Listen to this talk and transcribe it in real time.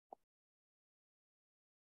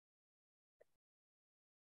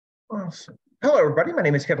Awesome. Hello, everybody. My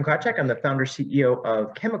name is Kevin Kotchak. I'm the founder CEO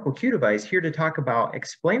of Chemical Q Device, here to talk about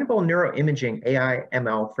Explainable Neuroimaging AI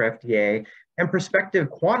ML for FDA and Prospective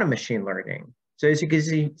Quantum Machine Learning. So as you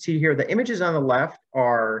can see here, the images on the left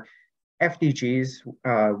are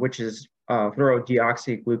FDGs, which is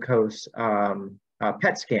fluorodeoxyglucose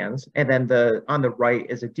PET scans. And then on the right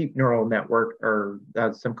is a deep neural network, or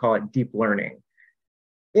some call it deep learning.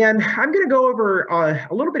 And I'm going to go over a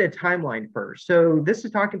little bit of timeline first. So this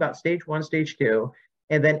is talking about stage 1, stage 2,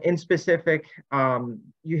 and then in specific,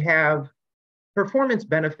 you have performance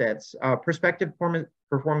benefits, prospective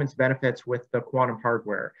performance benefits with the quantum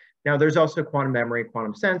hardware. Now, there's also quantum memory,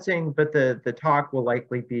 quantum sensing, but the talk will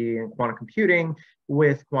likely be in quantum computing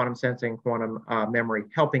with quantum sensing, quantum memory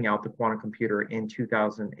helping out the quantum computer in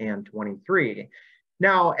 2023.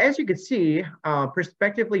 Now, as you can see,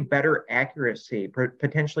 prospectively better accuracy,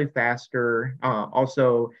 potentially faster,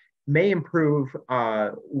 also may improve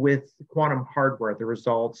with quantum hardware, the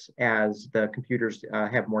results as the computers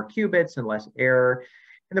have more qubits and less error.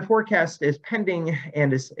 And the forecast is pending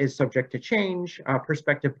and is subject to change.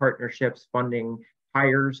 Prospective partnerships, funding,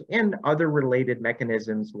 hires, and other related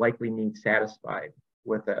mechanisms likely need satisfied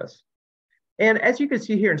with this. And as you can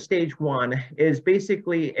see here in stage 1 is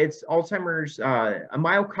basically, it's Alzheimer's, a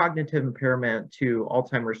mild cognitive impairment to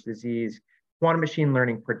Alzheimer's disease, quantum machine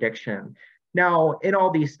learning prediction. Now, in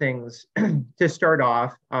all these things, to start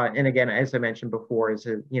off, and again, as I mentioned before, is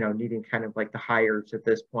needing kind of like the hires at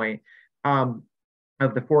this point of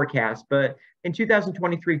the forecast. But in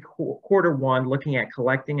 2023 quarter 1, looking at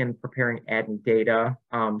collecting and preparing ADNI data.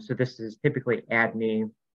 So this is typically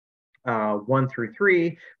ADNI 1 through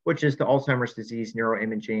 3, which is the Alzheimer's Disease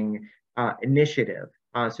Neuroimaging Initiative.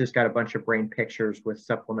 So it's got a bunch of brain pictures with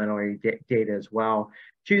supplementary data as well.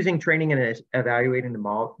 Choosing, training, and evaluating the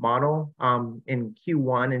model in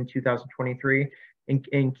Q1 in 2023. In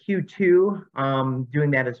Q2, doing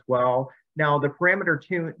that as well. Now, the parameter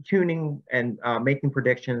tuning and making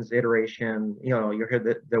predictions, iteration, you'll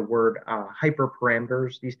hear the word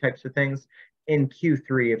hyperparameters, these types of things, in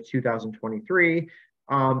Q3 of 2023.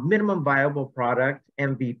 Minimum viable product,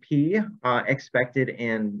 MVP, expected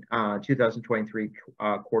in 2023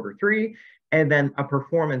 quarter 3, and then a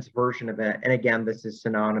performance version of it. And again, this is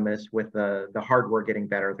synonymous with the hardware getting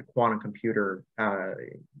better, the quantum computer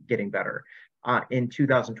getting better in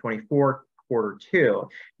 2024 quarter 2.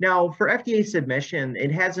 Now, for FDA submission,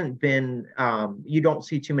 it hasn't been, you don't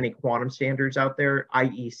see too many quantum standards out there.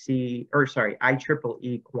 IEEE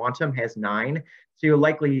Quantum has 9. So you'll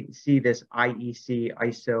likely see this IEC,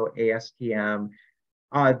 ISO, ASTM,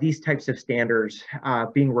 these types of standards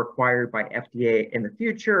being required by FDA in the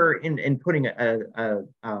future, and putting a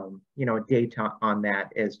date on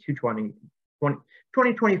that as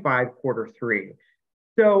 2025 quarter 3.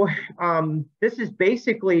 So this is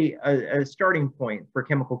basically a starting point for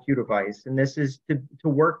Chemical Q Device, and this is to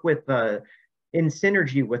work with in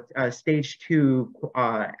synergy with stage 2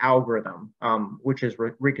 algorithm, which is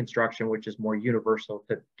reconstruction, which is more universal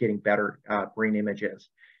to getting better brain images.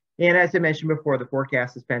 And as I mentioned before, the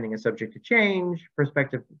forecast is pending and subject to change.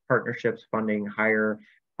 Prospective partnerships, funding, hires,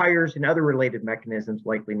 and other related mechanisms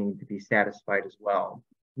likely need to be satisfied as well.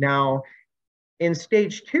 Now, in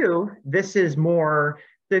stage 2, this is more,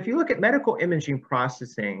 so if you look at medical imaging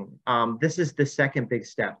processing, this is the second big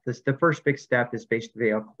step. The first big step is basically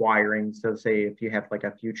acquiring. So say if you have like a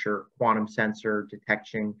future quantum sensor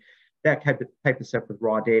detection, that type of stuff with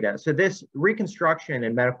raw data. So this reconstruction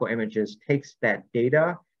in medical images takes that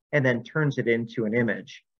data and then turns it into an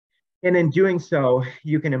image. And in doing so,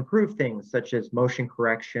 you can improve things such as motion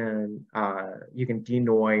correction, you can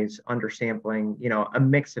denoise, undersampling, a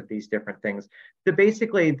mix of these different things. So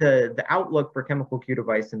basically, the outlook for Chemical Q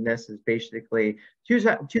Device in this is basically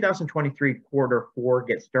 2023 quarter 4,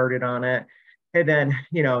 get started on it, and then,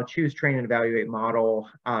 choose, train, and evaluate model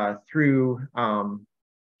through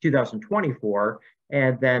 2024,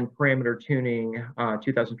 and then parameter tuning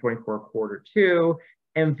 2024 quarter 2,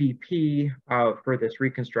 MVP for this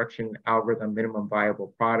reconstruction algorithm, minimum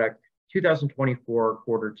viable product, 2024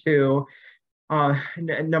 quarter 2.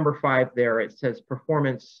 Number 5 there, it says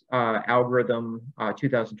performance algorithm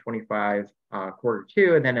 2025 quarter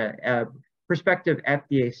 2, and then a prospective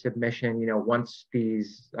FDA submission, once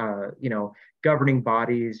these, governing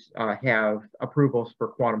bodies have approvals for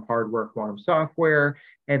quantum hardware, quantum software,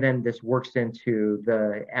 and then this works into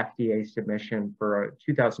the FDA submission for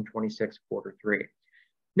 2026 quarter 3.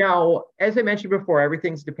 Now, as I mentioned before,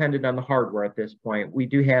 everything's dependent on the hardware at this point. We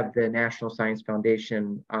do have the National Science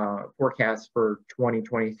Foundation forecast for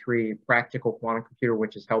 2023 practical quantum computer,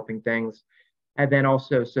 which is helping things. And then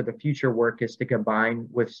also, so the future work is to combine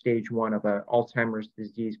with stage one of an Alzheimer's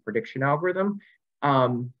disease prediction algorithm.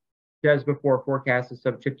 As before, forecast is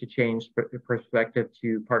subject to change, perspective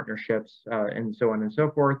to partnerships, and so on and so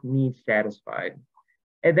forth, needs satisfied.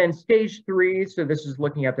 And then stage three, so this is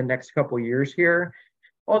looking at the next couple of years here,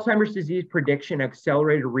 Alzheimer's disease prediction,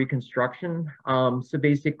 accelerated reconstruction. So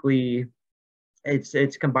basically,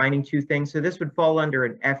 it's combining two things. So this would fall under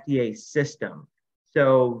an FDA system.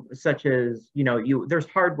 So such as, there's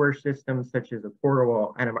hardware systems such as a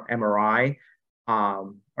portable MRI,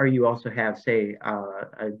 or you also have, say,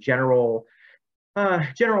 a general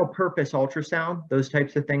purpose ultrasound, those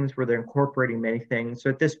types of things where they're incorporating many things. So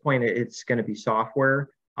at this point, it's going to be software,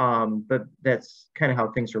 but that's kind of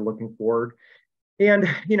how things are looking forward. And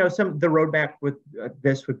the roadmap with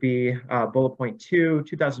this would be bullet point 2,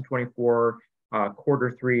 2024,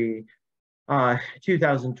 quarter 3,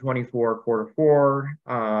 2024, quarter 4,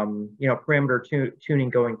 parameter tuning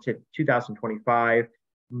going to 2025,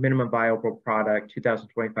 minimum viable product,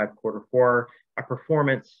 2025, quarter 4, a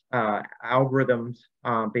performance algorithms,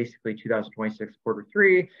 basically 2026, quarter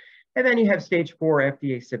 3. And then you have stage 4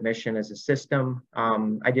 FDA submission as a system.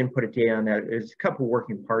 I didn't put a date on that. There's a couple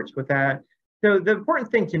working parts with that. So the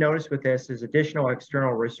important thing to notice with this is additional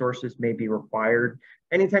external resources may be required.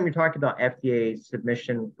 Anytime you're talking about FDA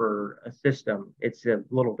submission for a system, it's a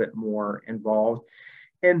little bit more involved.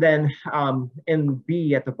 And then in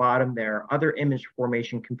B at the bottom there, other image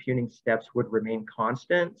formation computing steps would remain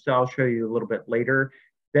constant. So I'll show you a little bit later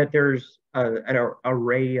that there's an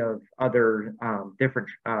array of other different,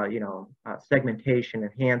 segmentation,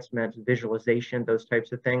 enhancement, visualization, those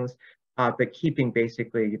types of things, but keeping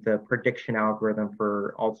basically the prediction algorithm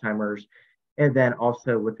for Alzheimer's, and then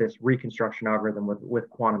also with this reconstruction algorithm with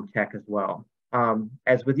quantum tech as well.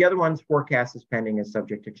 As with the other ones, forecast is pending, is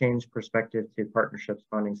subject to change, perspective to partnerships,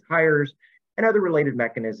 fundings, hires, and other related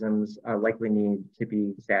mechanisms likely need to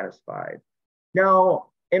be satisfied. Now,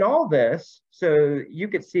 in all this, so you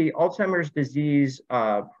could see Alzheimer's disease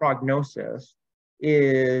prognosis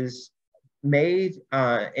is made.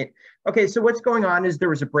 Okay, so what's going on is there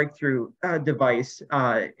was a breakthrough device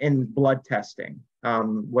in blood testing.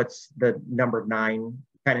 What's the number 9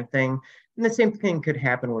 kind of thing? And the same thing could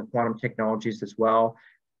happen with quantum technologies as well.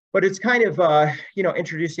 But it's kind of,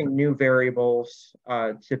 introducing new variables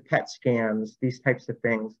to PET scans, these types of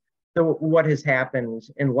things. So what has happened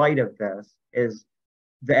in light of this is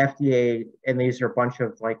the FDA, and these are a bunch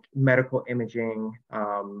of like medical imaging,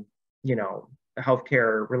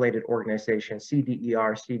 healthcare related organizations,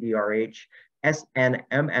 CDER, CDRH,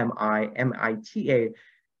 SNMMI, MITA,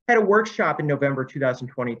 had a workshop in November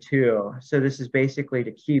 2022. So this is basically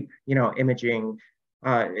to keep, imaging,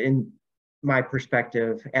 in my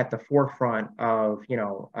perspective, at the forefront of,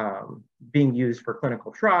 being used for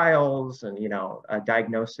clinical trials and,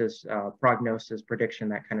 diagnosis, prognosis, prediction,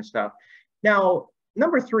 that kind of stuff. Now,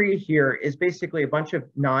 number 3 here is basically a bunch of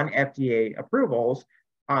non-FDA approvals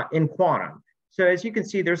in quantum. So as you can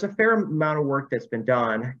see, there's a fair amount of work that's been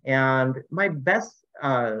done. And my best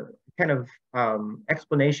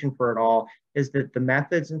explanation for it all is that the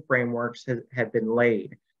methods and frameworks have been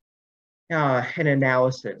laid in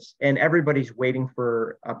analysis, and everybody's waiting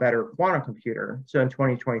for a better quantum computer. So in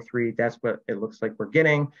 2023, that's what it looks like we're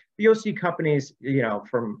getting. But you'll see companies,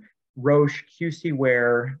 from Roche,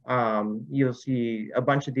 QCware, you'll see a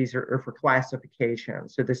bunch of these are for classification.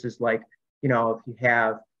 So this is like, if you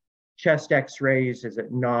have chest x-rays, is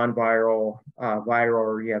it non-viral, viral,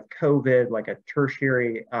 or you have COVID, like a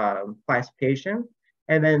tertiary classification.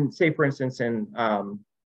 And then say, for instance, in,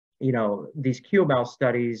 these QML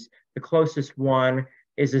studies, the closest one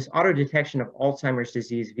is this auto detection of Alzheimer's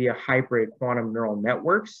disease via hybrid quantum neural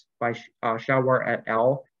networks by Shawar et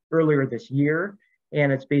al. Earlier this year.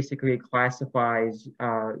 And it's basically classifies,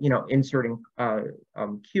 inserting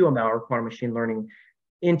QML or quantum machine learning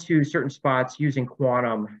into certain spots using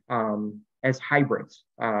quantum as hybrids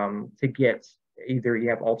to get either you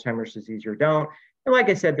have Alzheimer's disease or don't. And like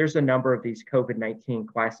I said, there's a number of these COVID-19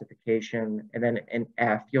 classification, and then in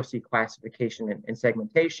F, you'll see classification and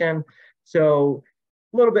segmentation. So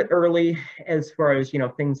a little bit early as far as,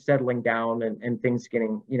 things settling down and things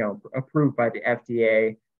getting, approved by the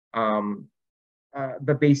FDA.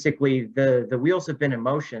 But basically the wheels have been in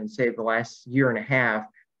motion, say the last year and a half,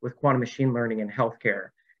 with quantum machine learning in healthcare.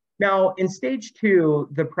 Now, in stage 2,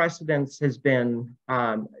 the precedence has been,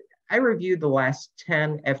 I reviewed the last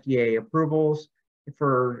 10 FDA approvals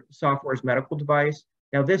for software as medical device.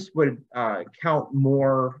 Now, this would count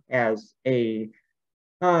more as a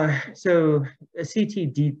So a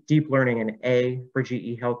CT deep learning and A for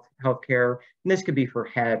GE healthcare. And this could be for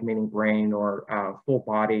head, meaning brain, or full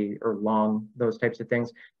body or lung, those types of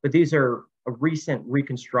things. But these are a recent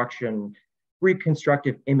reconstructive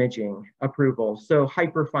imaging approvals. So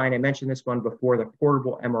hyperfine, I mentioned this one before, the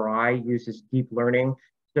portable MRI uses deep learning.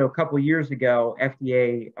 So a couple of years ago,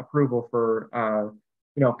 FDA approval for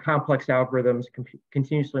complex algorithms,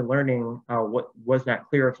 continuously learning what was not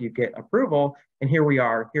clear if you get approval. And here we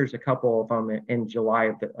are. Here's a couple of them in July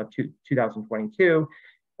of 2022.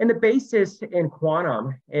 And the basis in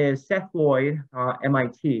quantum is Seth Lloyd,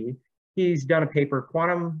 MIT. He's done a paper,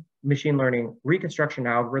 Quantum Machine Learning Reconstruction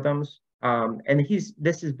Algorithms. And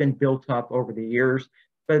this has been built up over the years,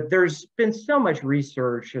 but there's been so much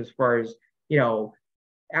research as far as,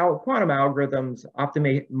 quantum algorithms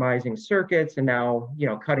optimizing circuits, and now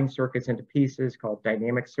cutting circuits into pieces called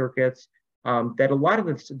dynamic circuits, that a lot of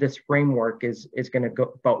this framework is going to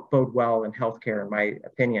bode well in healthcare, in my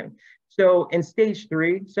opinion. So in stage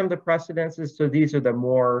 3, some of the precedences, so these are the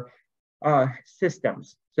more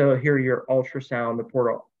systems. So here your ultrasound, the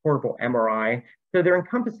portable MRI. So they're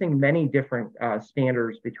encompassing many different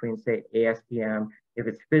standards between, say, ASTM, if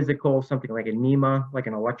it's physical, something like a NEMA, like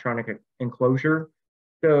an electronic enclosure.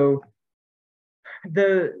 So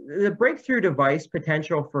the breakthrough device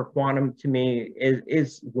potential for quantum, to me,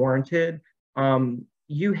 is warranted. So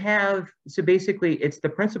basically it's the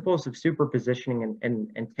principles of superpositioning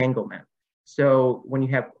and entanglement. So when you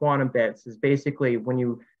have quantum bits, is basically when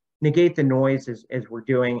you negate the noise as we're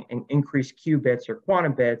doing and increase qubits or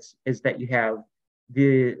quantum bits, is that you have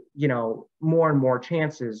the more and more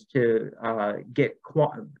chances to get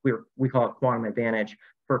we call it quantum advantage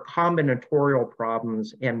for combinatorial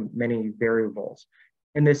problems and many variables.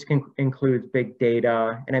 And this includes big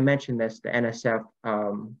data. And I mentioned this, the NSF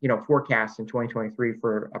forecast in 2023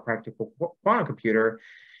 for a practical quantum computer.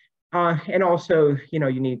 And also, you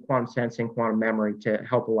need quantum sensing, quantum memory to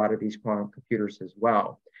help a lot of these quantum computers as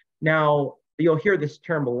well. Now, you'll hear this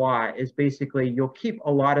term a lot, is basically you'll keep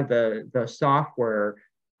a lot of the software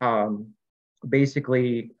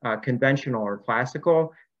conventional or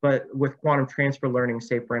classical, but with quantum transfer learning,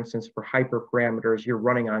 say for instance, for hyperparameters, you're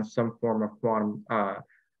running on some form of quantum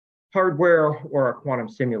hardware or a quantum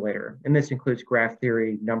simulator. And this includes graph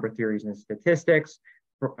theory, number theories, and statistics.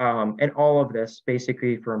 And all of this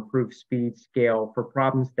basically for improved speed, scale, for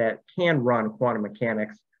problems that can run quantum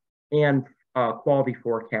mechanics and quality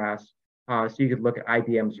forecasts. So you could look at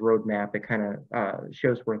IBM's roadmap. It kind of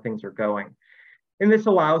shows where things are going. And this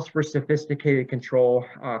allows for sophisticated control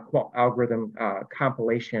algorithm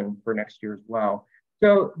compilation for next year as well.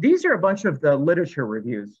 So these are a bunch of the literature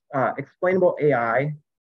reviews. Explainable AI,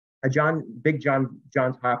 Johns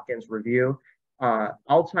Hopkins review,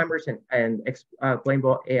 Alzheimer's and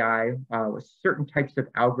Explainable AI with certain types of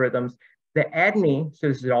algorithms. The ADNI, so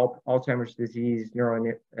this is Alzheimer's disease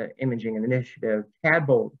neuroimaging initiative,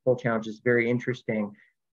 tadpole challenge is very interesting.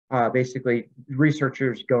 Basically,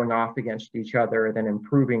 researchers going off against each other, then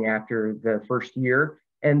improving after the first year.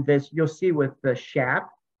 And this you'll see with the SHAP,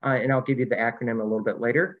 and I'll give you the acronym a little bit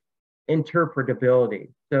later, interpretability.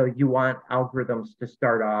 So you want algorithms to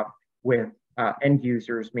start off with end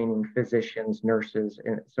users, meaning physicians, nurses,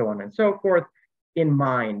 and so on and so forth, in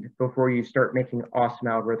mind before you start making awesome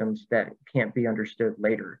algorithms that can't be understood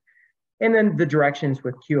later. And then the directions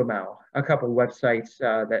with QML, a couple of websites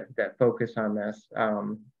that focus on this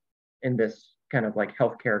in this kind of like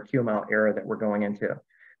healthcare QML era that we're going into.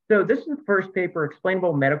 So this is the first paper,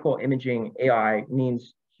 Explainable Medical Imaging AI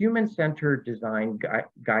means human-centered design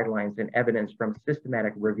guidelines and evidence from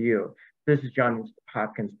systematic review. This is Johns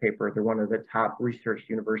Hopkins paper. They're one of the top research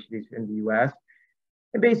universities in the US.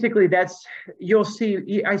 And basically you'll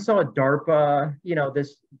see, I saw a DARPA,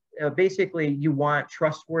 basically you want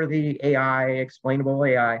trustworthy AI, explainable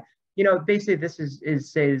AI. Basically this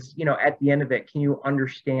says, at the end of it, can you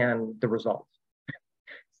understand the results?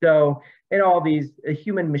 So in all these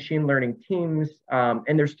human machine learning teams,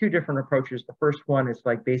 and there's two different approaches. The first one is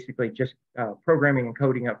like basically just programming and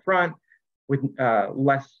coding up front with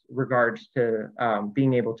less regards to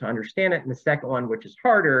being able to understand it. And the second one, which is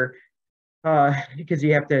harder, because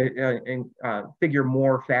you have to figure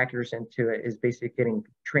more factors into it, is basically getting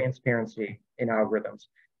transparency in algorithms.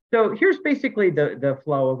 So here's basically the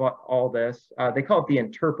flow of all this. They call it the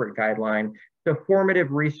interpret guideline. So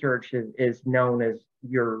formative research is known as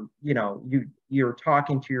you're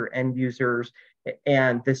talking to your end users,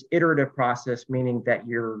 and this iterative process, meaning that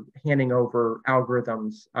you're handing over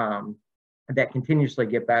algorithms that continuously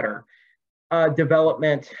get better.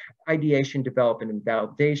 Development, ideation, development, and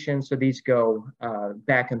validation. So these go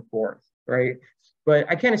back and forth, right? But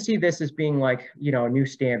I kind of see this as being like, a new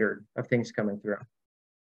standard of things coming through.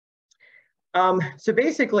 So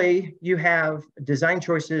basically, you have design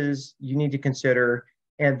choices you need to consider,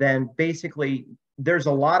 and then basically, there's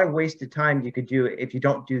a lot of wasted time you could do if you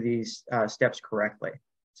don't do these steps correctly.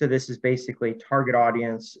 So this is basically target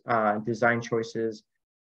audience, design choices,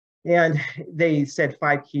 and they said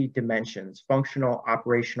 5 key dimensions: functional,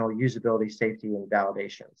 operational, usability, safety, and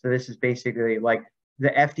validation. So this is basically like the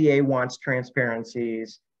FDA wants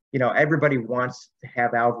transparencies. Everybody wants to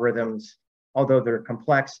have algorithms. Although they're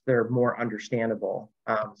complex, they're more understandable.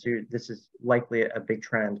 So this is likely a big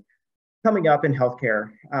trend coming up in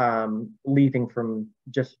healthcare, leaving from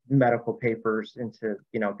just medical papers into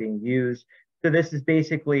being used. So this is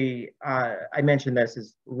basically, I mentioned this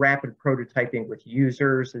is rapid prototyping with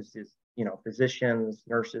users, physicians,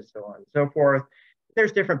 nurses, so on and so forth.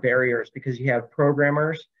 There's different barriers because you have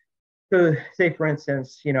programmers. So say, for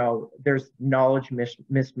instance, there's knowledge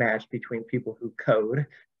mismatch between people who code,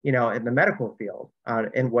 in the medical field,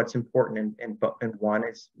 and what's important in one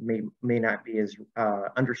may not be as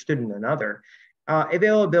understood in another.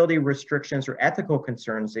 Availability restrictions or ethical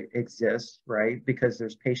concerns exist, right? Because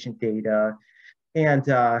there's patient data, and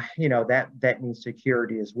that needs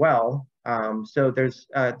security as well. So there's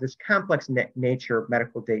this complex nature of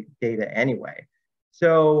medical data anyway.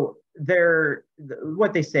 So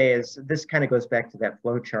what they say is, this kind of goes back to that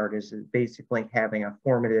flow chart, is basically having a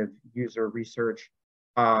formative user research,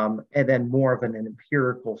 and then more of an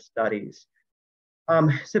empirical studies.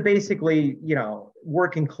 So basically,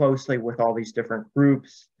 working closely with all these different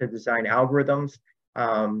groups to design algorithms,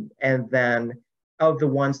 and then of the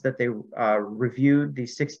ones that they reviewed, the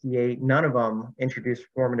 68, none of them introduced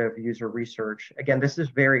formative user research. Again, this is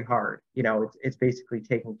very hard. It's basically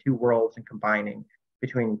taking two worlds and combining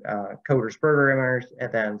between coders, programmers,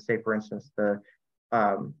 and then, say, for instance,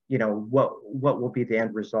 what will be the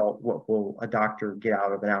end result? What will a doctor get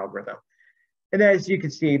out of an algorithm? And then, as you can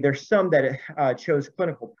see, there's some that chose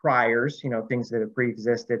clinical priors, things that have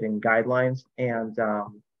pre-existed in guidelines. And,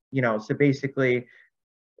 so basically,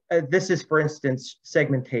 this is, for instance,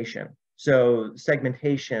 segmentation. So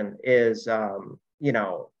segmentation is,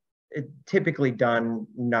 typically done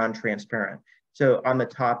non-transparent. So on the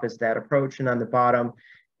top is that approach, and on the bottom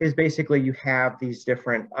is basically you have these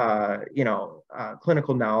different,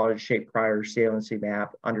 clinical knowledge, shape prior, saliency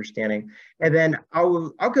map, understanding. And then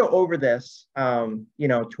I'll go over this,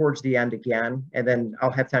 towards the end again, and then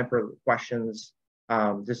I'll have time for questions.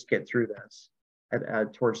 Just get through this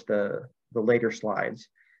towards the later slides.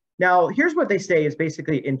 Now, here's what they say is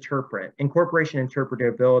basically interpret: incorporation,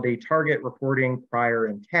 interpretability, target, reporting, prior,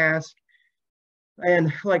 and task.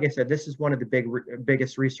 And like I said, this is one of the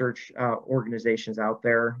biggest research organizations out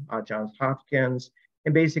there, Johns Hopkins.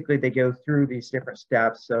 And basically, they go through these different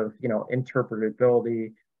steps of,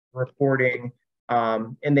 interpretability, reporting,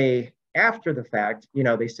 and they, after the fact,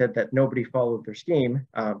 they said that nobody followed their scheme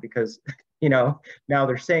because, now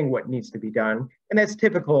they're saying what needs to be done. And that's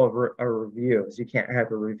typical of a review, is you can't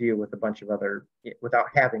have a review with a bunch of other, without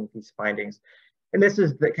having these findings. And this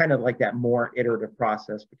is the kind of like that more iterative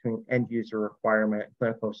process between end user requirement and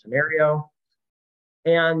clinical scenario.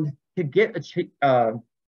 And to get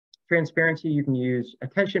transparency, you can use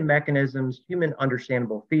attention mechanisms, human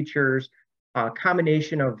understandable features,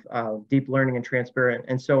 combination of deep learning and transparent,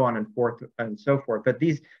 and so on and so forth. But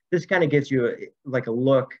this kind of gives you like a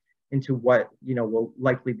look into what will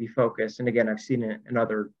likely be focused. And again, I've seen it in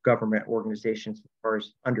other government organizations as far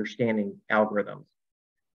as understanding algorithms.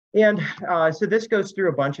 And so this goes through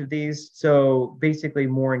a bunch of these. So basically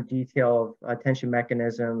more in detail of attention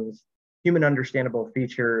mechanisms, human understandable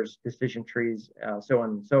features, decision trees, so on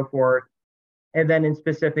and so forth. And then in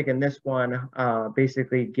specific in this one,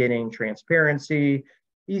 basically getting transparency,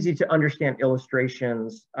 easy to understand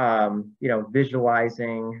illustrations,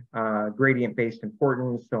 visualizing, gradient-based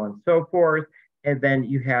importance, so on and so forth. And then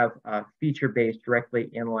you have feature-based,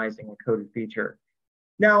 directly analyzing a coded feature.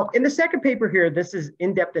 Now, in the second paper here, this is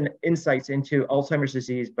in-depth insights into Alzheimer's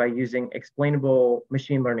disease by using explainable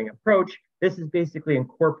machine learning approach. This is basically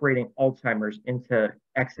incorporating Alzheimer's into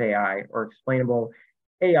XAI, or explainable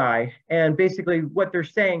AI. And basically what they're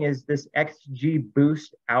saying is this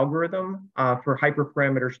XGBoost algorithm for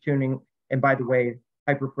hyperparameters tuning. And by the way,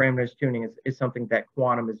 hyperparameters tuning is something that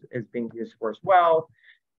quantum is being used for as well.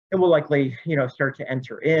 And will likely, start to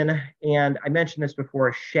enter in. And I mentioned this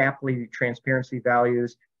before, Shapley transparency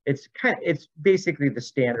values. It's basically the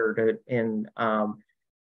standard in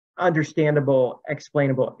understandable,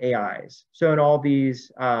 explainable AIs. So in all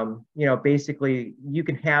these, basically you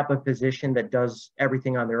can have a physician that does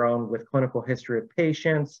everything on their own with clinical history of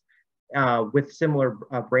patients, with similar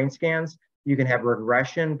brain scans. You can have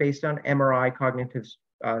regression based on MRI cognitive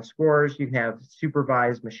scores. You can have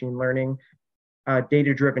supervised machine learning,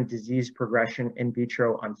 data-driven disease progression in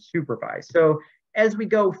vitro unsupervised. So as we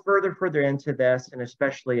go further into this, and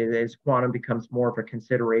especially as quantum becomes more of a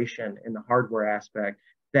consideration in the hardware aspect,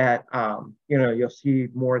 that you'll see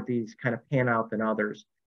more of these kind of pan out than others.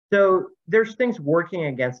 So there's things working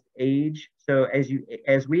against age. So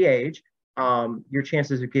as we age, your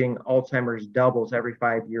chances of getting Alzheimer's doubles every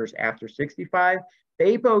 5 years after 65.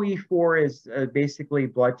 The ApoE4 is basically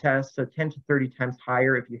blood test, so 10 to 30 times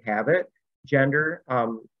higher if you have it. Gender,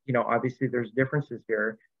 obviously there's differences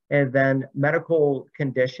here. And then medical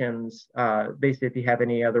conditions, basically if you have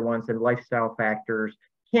any other ones, and lifestyle factors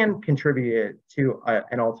can contribute to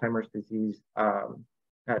an Alzheimer's disease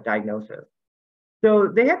diagnosis. So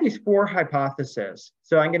they have these 4 hypotheses.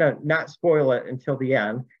 So I'm going to not spoil it until the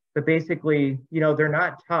end, but basically, they're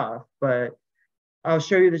not tough, but I'll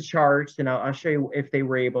show you the charts and I'll show you if they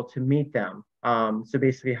were able to meet them. So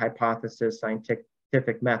basically hypothesis,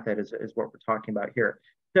 scientific method is what we're talking about here.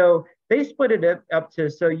 So they split it up to,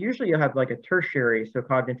 so usually you'll have like a tertiary, so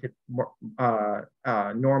cognitive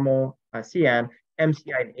normal, CN,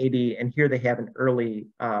 MCI, and AD, and here they have an early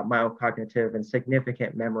mild cognitive and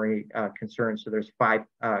significant memory concern. So there's 5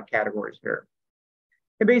 categories here.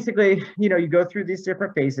 And basically, you go through these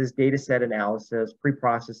different phases: data set analysis,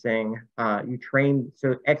 pre-processing, you train,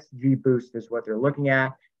 so XG boost is what they're looking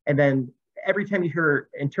at. And then every time you hear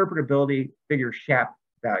interpretability, figure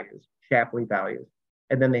Shapley values.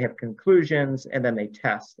 And then they have conclusions, and then they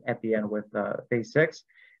test at the end with phase 6.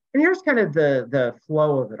 And here's kind of the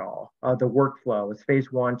flow of it all, the workflow. It's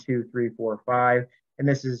phase 1, 2, 3, 4, 5. And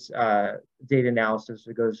this is data analysis.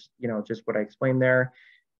 It goes, just what I explained there.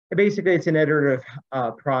 And basically, it's an iterative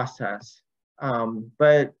process.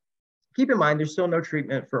 But keep in mind, there's still no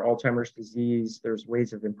treatment for Alzheimer's disease. There's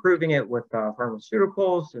ways of improving it with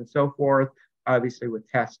pharmaceuticals and so forth, obviously with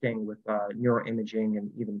testing, with neuroimaging,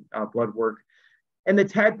 and even blood work. And the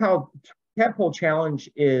Tadpole Challenge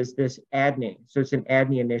is this ADNI. So it's an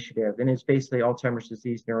ADNI initiative, and it's basically Alzheimer's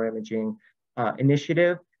disease neuroimaging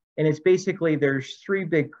initiative. And it's basically, there's 3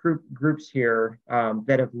 big groups here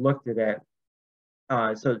that have looked at it.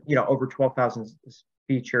 So, over 12,000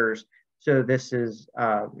 features. So this is,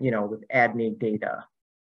 with ADNI data.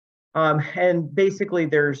 And basically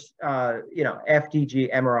there's,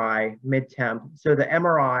 FDG, MRI, mid-temp. So the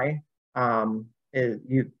MRI,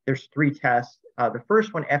 there's 3 tests. The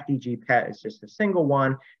first one, FDG PET, is just a single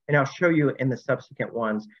one, and I'll show you in the subsequent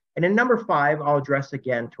ones. And in number 5, I'll address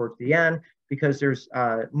again towards the end, because there's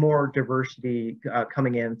more diversity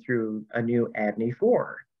coming in through a new ADNI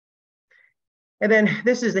 4. And then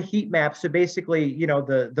this is the heat map. So basically,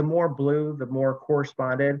 the more blue, the more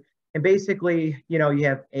corresponded. And basically, you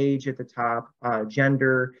have age at the top,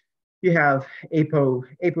 gender. You have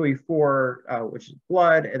ApoE4, which is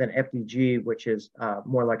blood, and then FDG, which is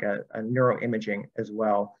more like a neuroimaging as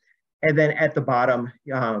well. And then at the bottom,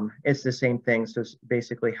 it's the same thing. So it's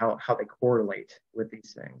basically how they correlate with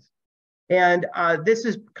these things. And this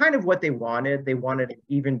is kind of what they wanted. They wanted an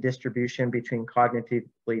even distribution between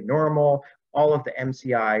cognitively normal, all of the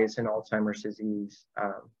MCIs and Alzheimer's disease.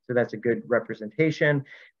 So that's a good representation.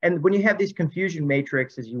 And when you have these confusion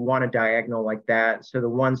matrices, you want a diagonal like that. So the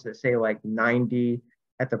ones that say like 90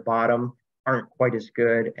 at the bottom aren't quite as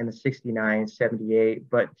good, and the 69, 78.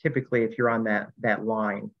 But typically, if you're on that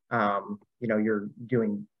line, you're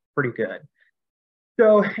doing pretty good.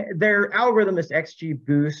 So their algorithm, this XG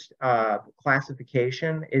boost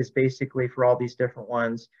classification, is basically for all these different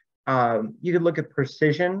ones. You could look at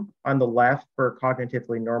precision on the left for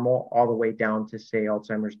cognitively normal, all the way down to, say,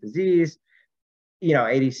 Alzheimer's disease,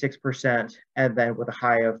 86%, and then with a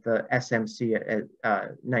high of the SMC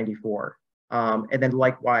at 94. And then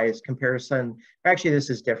likewise, comparison, actually this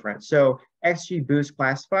is different. So XG boost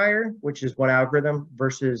classifier, which is one algorithm,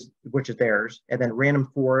 versus, which is theirs, and then random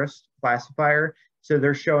forest classifier. So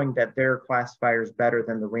they're showing that their classifier is better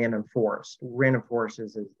than the random forest. Random forest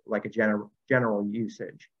is like a general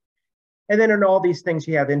usage. And then in all these things,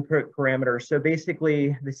 you have input parameters. So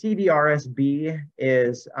basically, the CDRSB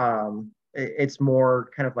is, it's more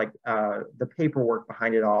kind of like the paperwork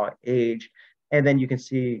behind it all, age. And then you can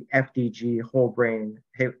see FDG, whole brain,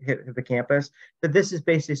 hippocampus. But this is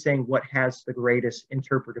basically saying what has the greatest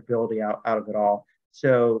interpretability out of it all.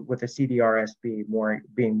 So with the CDRSB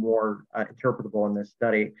being more interpretable in this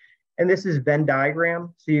study. And this is Venn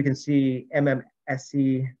diagram. So you can see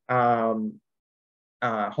MMSE,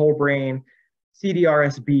 whole brain,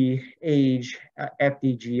 CDRSB, age,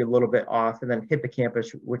 FDG a little bit off, and then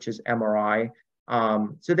hippocampus, which is MRI.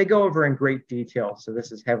 So they go over in great detail. So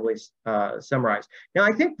this is heavily summarized. Now,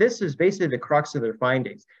 I think this is basically the crux of their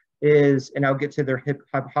findings is, and I'll get to their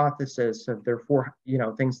hypothesis of their four,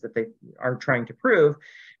 things that they are trying to prove,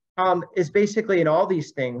 is basically in all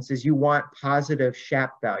these things is you want positive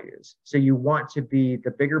SHAP values. So you want to be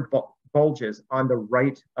the bigger bulges on the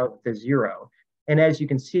right of the zero. And as you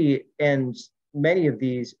can see in many of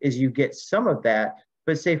these is you get some of that,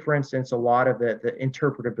 but say for instance, a lot of the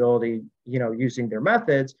interpretability, using their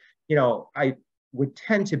methods, I would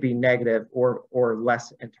tend to be negative or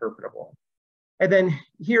less interpretable. And then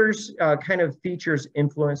here's kind of features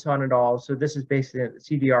influence on it all. So this is basically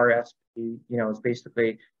CDRSP, is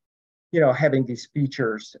basically, having these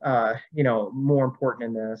features, more important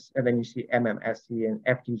in this. And then you see MMSE and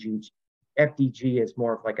FDG. FDG is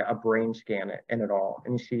more of like a brain scan in it all.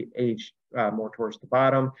 And you see age more towards the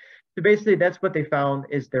bottom. So basically that's what they found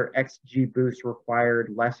is their XG boost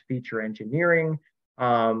required less feature engineering.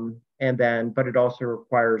 But it also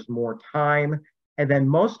requires more time. And then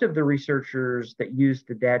most of the researchers that used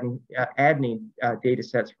the ADNI data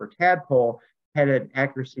sets for tadpole had an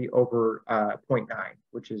accuracy over 0.9,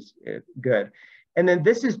 which is good. And then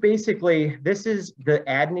this is the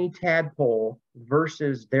ADNI tadpole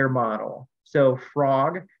versus their model. So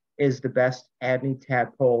frog is the best ADNI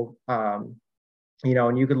tadpole, and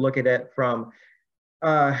you could look at it from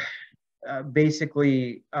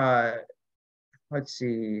basically, let's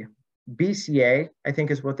see, BCA, I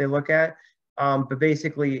think is what they look at. But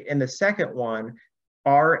basically in the second one,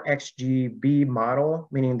 RXGB model,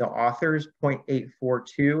 meaning the authors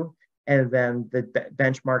 0.842, and then the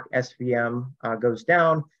benchmark SVM goes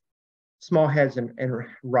down, small heads and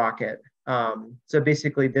rocket. So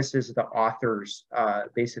basically this is the authors,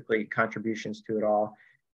 basically contributions to it all.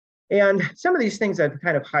 And some of these things I've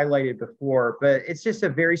kind of highlighted before, but it's just a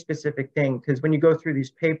very specific thing because when you go through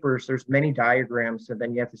these papers, there's many diagrams, and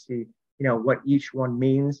then you have to see, what each one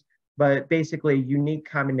means. But basically a unique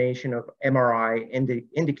combination of MRI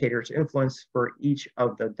indicators influence for each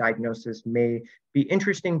of the diagnoses may be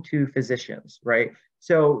interesting to physicians, right?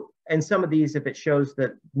 So, and some of these, if it shows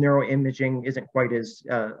that neuroimaging isn't quite as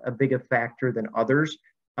a big a factor than others,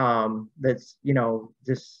 that's, you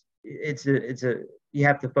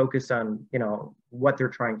have to focus on, what they're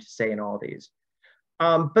trying to say in all these.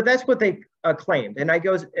 But that's what they claimed. And I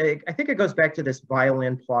think it goes back to this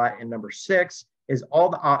violin plot in number 6, is all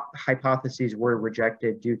the hypotheses were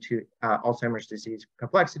rejected due to Alzheimer's disease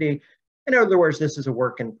complexity. In other words, this is a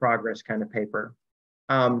work in progress kind of paper,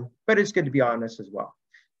 but it's good to be honest as well.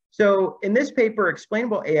 So in this paper,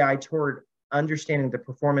 Explainable AI toward understanding the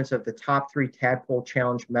performance of the top 3 tadpole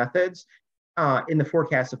challenge methods in the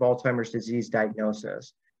forecast of Alzheimer's disease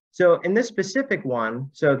diagnosis. So in this specific one,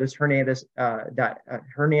 so this Hernandez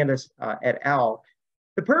et al.,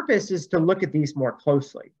 the purpose is to look at these more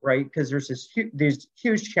closely, right? Because there's these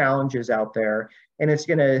huge challenges out there, and it's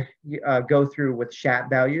going to go through with SHAP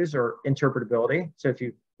values or interpretability. So if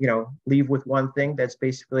you leave with one thing, that's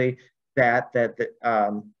basically that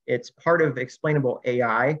it's part of explainable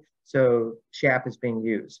AI. So SHAP is being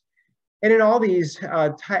used. And in all these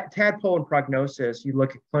tadpole and prognosis, you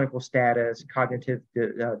look at clinical status, cognitive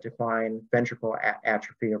decline, ventricle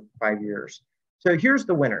atrophy of 5 years. So here's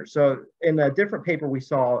the winner. So in a different paper, we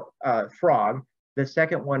saw frog. The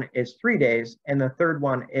second one is 3 days. And the third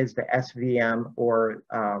one is the SVM or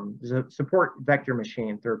support vector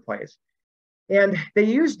machine, third place. And they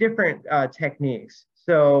use different techniques.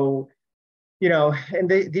 So, and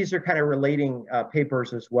these are kind of relating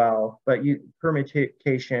papers as well, but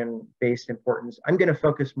permutation-based importance. I'm going to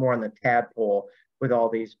focus more on the tadpole with all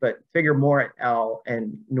these, but Figure Moore et al.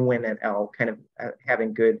 And Nguyen et al. Kind of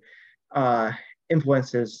having good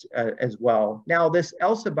influences as well. Now, this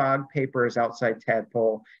Elsevier paper is outside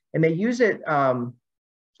tadpole, and they use it,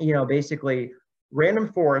 basically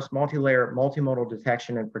random forest, multi-layer, multimodal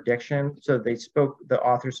detection and prediction. So the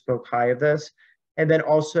authors spoke high of this. And then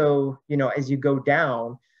also, as you go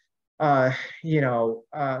down, we're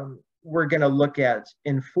going to look at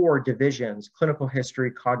in 4 divisions: clinical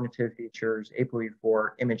history, cognitive features, APOE4,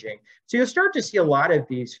 imaging. So you'll start to see a lot of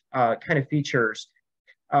these kind of features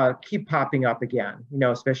keep popping up again,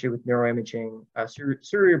 especially with neuroimaging,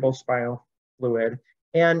 cerebral spinal fluid.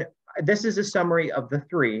 And this is a summary of the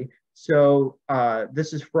 3. So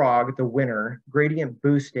this is frog, the winner, gradient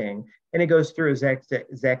boosting, and it goes through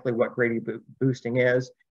exactly what gradient boosting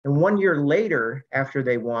is. And 1 year later, after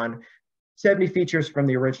they won, 70 features from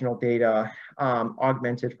the original data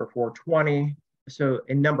augmented for 420. So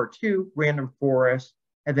in number 2, random forest,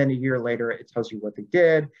 and then a year later, it tells you what they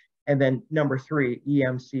did. And then number 3,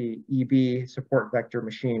 EMC, EB, support vector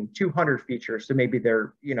machine, 200 features. So maybe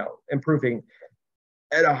they're, improving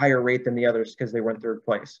at a higher rate than the others because they were in third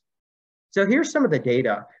place. So here's some of the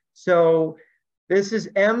data. So this is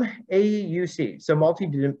MAUC, so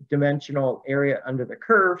multi-dimensional area under the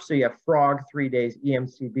curve. So you have frog, 3 days,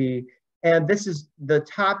 EMCB, and this is the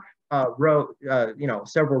top row,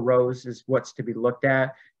 several rows is what's to be looked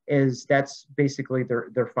at. That's basically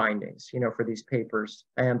their findings, for these papers.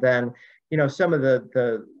 And then, some of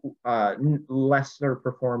the lesser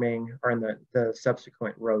performing are in the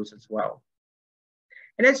subsequent rows as well.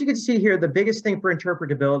 And as you can see here, the biggest thing for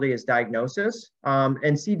interpretability is diagnosis. And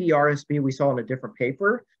CDRSB we saw in a different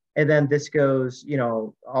paper. And then this goes,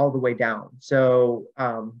 all the way down. So,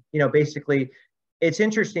 basically, it's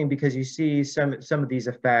interesting because you see some of these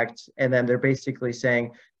effects, and then they're basically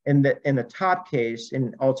saying in the top case,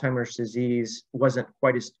 in Alzheimer's disease, wasn't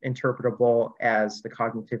quite as interpretable as the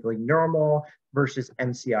cognitively normal versus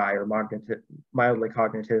MCI, or mildly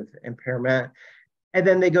cognitive impairment. And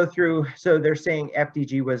then they go through, so they're saying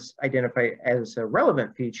FDG was identified as a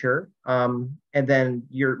relevant feature. And then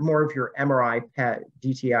more of your MRI, PET,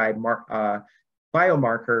 DTI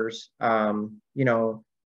biomarkers,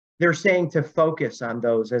 they're saying to focus on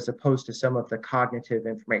those as opposed to some of the cognitive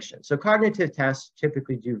information. So cognitive tests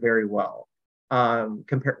typically do very well, in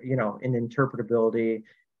interpretability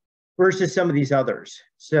versus some of these others.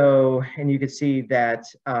 So, and you can see that,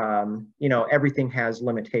 everything has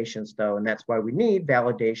limitations though, and that's why we need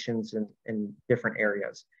validations in different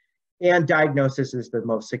areas. And diagnosis is the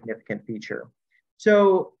most significant feature.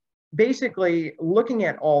 So basically, looking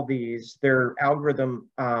at all these, their algorithm,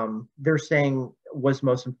 they're saying was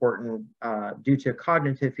most important due to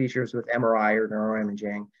cognitive features with MRI or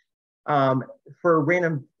neuroimaging. For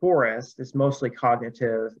random forest, it's mostly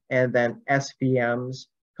cognitive, and then SVMs,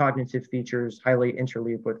 cognitive features, highly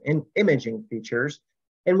interleaved with imaging features.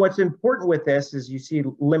 And what's important with this is you see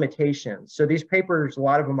limitations. So these papers, a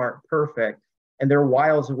lot of them aren't perfect, and they're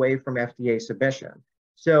whiles away from FDA submission.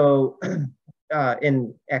 So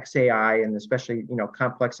in XAI, and especially,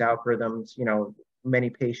 complex algorithms, many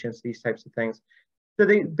patients, these types of things. So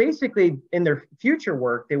they basically, in their future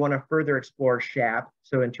work, they want to further explore SHAP,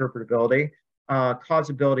 so interpretability,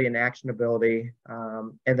 causability and actionability,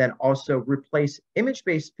 and then also replace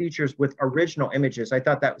image-based features with original images. I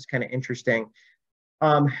thought that was kind of interesting.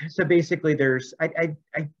 So basically there's, I'm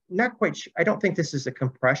not quite sure, I don't think this is a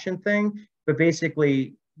compression thing, but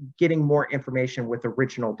basically getting more information with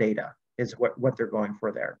original data is what they're going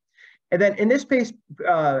for there. And then in this case,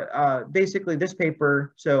 basically this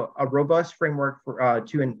paper, so a robust framework for,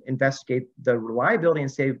 to investigate the reliability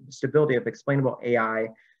and stability of explainable AI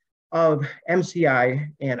of MCI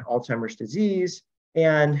and Alzheimer's disease,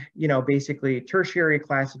 and basically tertiary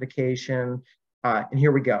classification. And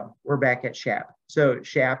here we go. We're back at SHAP. So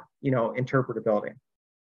SHAP, interpretability.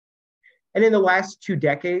 And in the last 2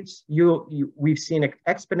 decades, we've seen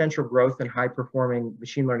exponential growth in high-performing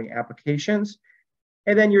machine learning applications.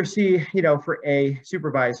 And then you'll see, for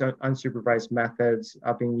supervised, unsupervised methods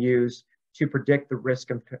being used to predict the risk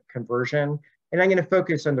of conversion. And I'm going to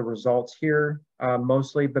focus on the results here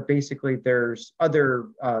mostly, but basically there's other,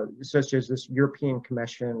 such as this European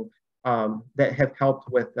Commission, that have helped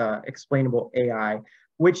with explainable AI,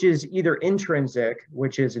 which is either intrinsic,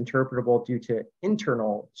 which is interpretable due to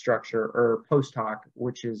internal structure, or post hoc,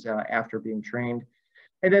 which is after being trained.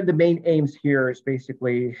 And then the main aims here is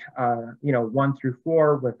basically, 1 through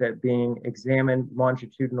 4, with it being examined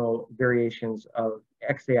longitudinal variations of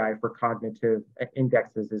XAI for cognitive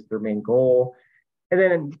indexes is their main goal. And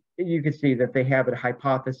then you can see that they have a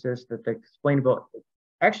hypothesis that the explainable,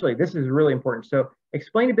 actually, this is really important. So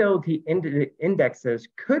explainability indexes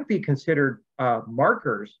could be considered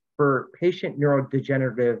markers for patient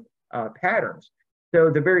neurodegenerative patterns.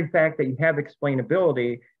 So the very fact that you have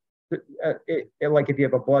explainability, like if you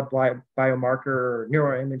have a blood biomarker or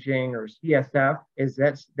neuroimaging or CSF,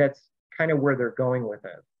 that's kind of where they're going with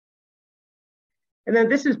it. And then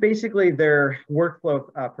this is basically their workflow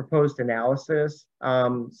proposed analysis.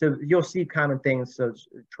 So you'll see common things, so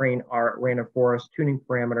train random forest, tuning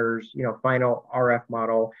parameters, final RF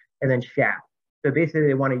model, and then SHAP. So basically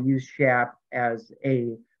they want to use SHAP as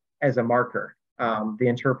a marker, the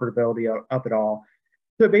interpretability of it all.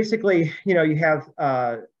 So basically, you have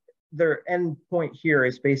their end point here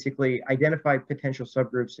is basically identify potential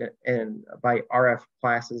subgroups by RF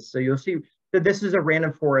classes. So you'll see that this is a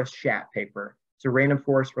random forest SHAP paper. It's a random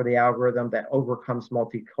forest for the algorithm that overcomes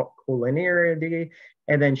multicollinearity,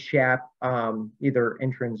 and then SHAP, either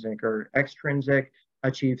intrinsic or extrinsic,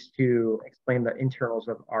 achieves to explain the internals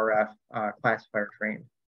of RF classifier train.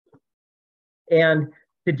 And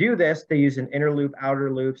To do this, they use an inner loop,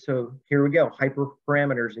 outer loop. So here we go,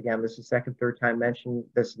 hyperparameters again. This is the second, third time mentioned.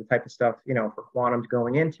 This is the type of stuff, for quantums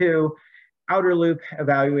going into. Outer loop,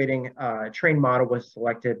 evaluating trained model with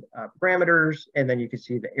selected parameters. And then you can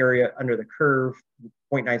see the area under the curve,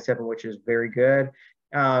 0.97, which is very good.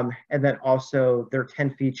 And then also there are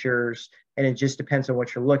 10 features, and it just depends on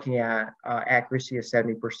what you're looking at. Accuracy is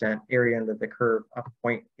 70%, area under the curve up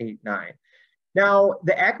 0.89. Now,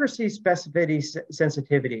 the accuracy, specificity,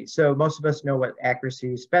 sensitivity. So most of us know what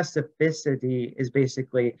accuracy, specificity is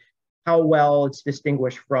basically how well it's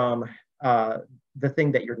distinguished from the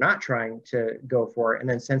thing that you're not trying to go for. And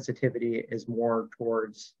then sensitivity is more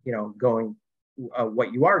towards, going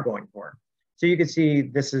what you are going for. So you can see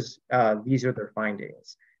this is, these are their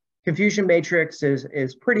findings. Confusion matrix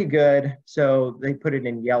is pretty good. So they put it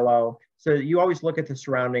in yellow. So you always look at the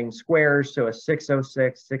surrounding squares. So a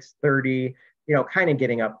 606, 630, kind of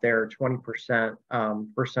getting up there, 20%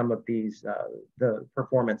 for some of these, the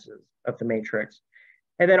performances of the matrix.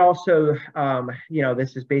 And then also,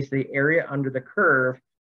 this is basically area under the curve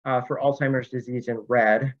for Alzheimer's disease in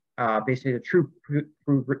red, basically the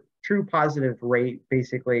true positive rate,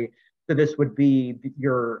 basically. So this would be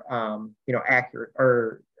your, accurate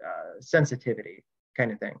or sensitivity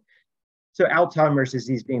kind of thing. So Alzheimer's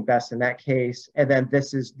disease being best in that case. And then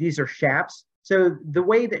these are SHAPS. So the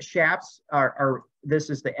way that SHAPS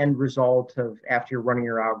this is the end result of after you're running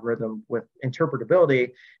your algorithm with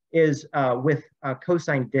interpretability, is with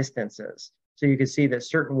cosine distances. So you can see that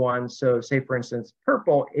certain ones, so say for instance,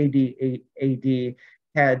 purple AD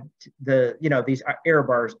had these error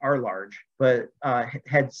bars are large, but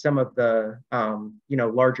had some of the,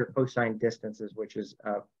 larger cosine distances, which is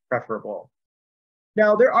preferable.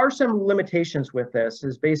 Now, there are some limitations with this,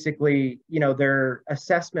 is basically, their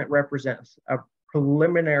assessment represents a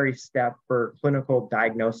preliminary step for clinical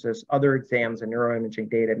diagnosis. Other exams and neuroimaging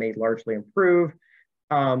data may largely improve.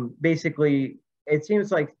 Basically, it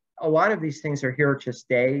seems like a lot of these things are here to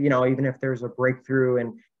stay, even if there's a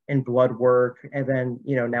breakthrough in blood work. And then,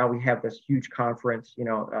 now we have this huge conference,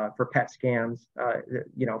 for PET scans,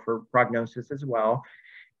 for prognosis as well.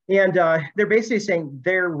 And they're basically saying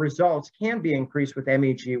their results can be increased with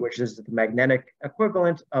MEG, which is the magnetic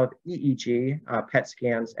equivalent of EEG, PET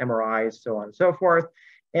scans, MRIs, so on and so forth,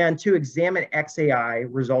 and to examine XAI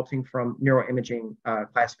resulting from neuroimaging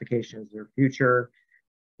classifications in the future.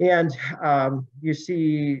 And you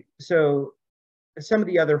see, so some of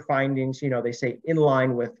the other findings, they say in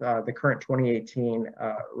line with the current 2018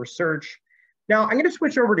 research. Now, I'm going to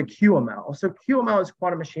switch over to QML. So QML is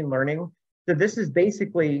quantum machine learning. So this is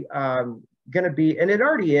basically going to be, and it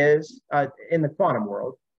already is in the quantum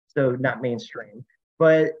world, so not mainstream.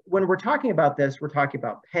 But when we're talking about this, we're talking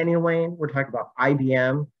about Penny Lane, we're talking about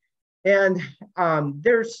IBM. And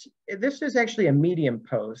this is actually a Medium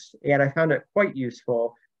post, and I found it quite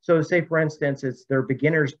useful. So say, for instance, it's their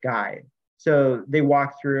beginner's guide. So they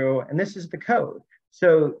walk through, and this is the code.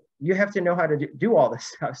 So you have to know how to do all this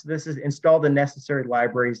stuff. So this is install the necessary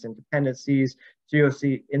libraries and dependencies. So you'll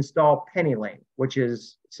see install Penny Lane, which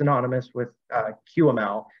is synonymous with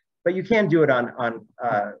QML, but you can do it on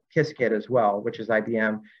Qiskit as well, which is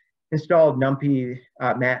IBM. Install NumPy,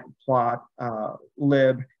 matplot,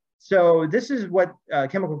 lib. So this is what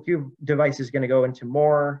Chemical Q device is going to go into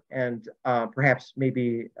more, and perhaps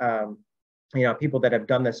maybe people that have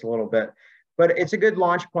done this a little bit. But it's a good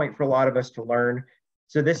launch point for a lot of us to learn.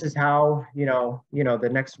 So this is how the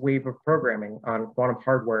next wave of programming on quantum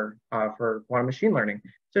hardware for quantum machine learning.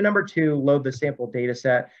 So number 2, load the sample data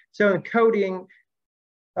set. So in coding,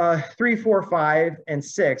 3, 4, 5, and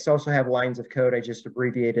 6 also have lines of code. I just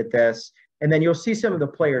abbreviated this. And then you'll see some of the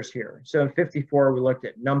players here. So in 54, we looked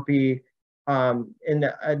at NumPy. In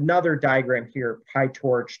another diagram here,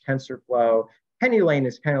 PyTorch, TensorFlow. Penny Lane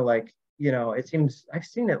is kind of like, it seems, I've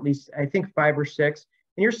seen at least, I think 5 or 6.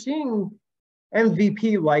 And you're seeing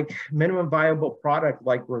MVP like minimum viable product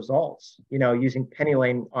like results, using Penny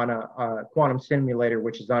Lane on a quantum simulator,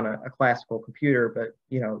 which is on a classical computer, but,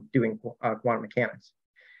 doing quantum mechanics.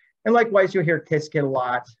 And likewise, you'll hear Qiskit a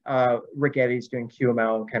lot. Rick Eddy's doing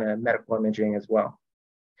QML and kind of medical imaging as well.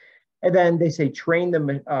 And then they say train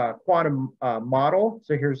the quantum model.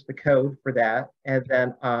 So here's the code for that. And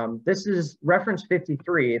then this is reference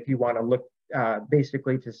 53 if you want to look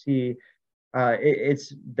basically to see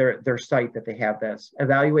it's their site that they have this.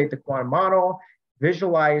 Evaluate the quantum model,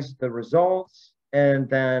 visualize the results, and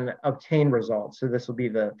then obtain results. So this will be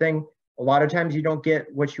the thing. A lot of times you don't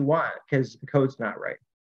get what you want because the code's not right.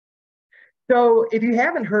 So if you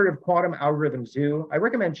haven't heard of Quantum Algorithm Zoo, I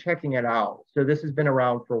recommend checking it out. So this has been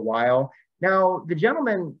around for a while. Now, the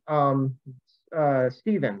gentleman,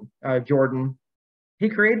 Stephen Jordan, he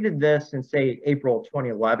created this in, say, April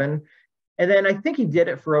 2011. And then I think he did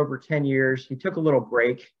it for over 10 years. He took a little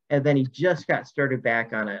break, and then he just got started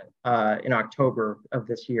back on it in October of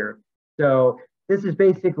this year. So this is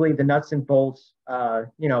basically the nuts and bolts.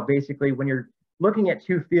 Basically when you're looking at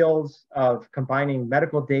two fields of combining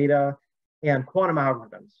medical data and quantum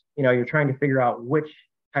algorithms, you're trying to figure out which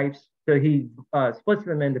types. So he splits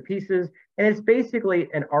them into pieces, and it's basically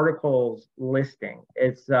an articles listing.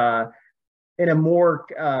 It's in a more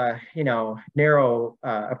narrow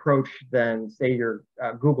approach than, say, your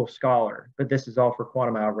Google Scholar, but this is all for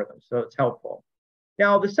quantum algorithms, so it's helpful.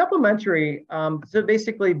 Now, the supplementary, so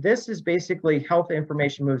basically, this is basically health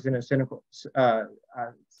information moves in a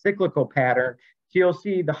cyclical pattern. So you'll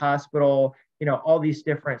see the hospital, all these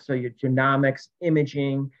different, so your genomics,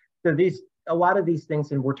 imaging, so a lot of these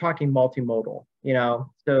things, and we're talking multimodal,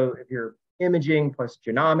 so if you're imaging plus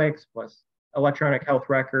genomics plus electronic health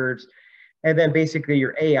records, and then basically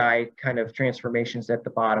your AI kind of transformations at the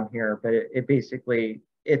bottom here, but it basically,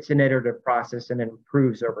 it's an iterative process and it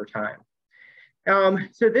improves over time.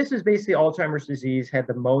 So this is basically Alzheimer's disease, had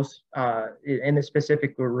the most, in the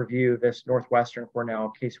specific review, this Northwestern Cornell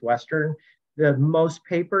Case Western, the most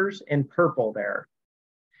papers in purple there.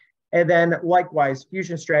 And then likewise,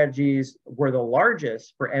 fusion strategies were the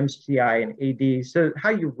largest for MCI and AD. So how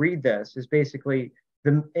you read this is basically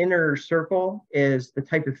the inner circle is the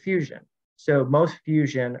type of fusion. So most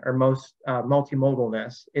fusion or most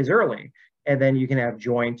multimodalness is early, and then you can have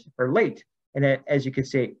joint or late. And as you can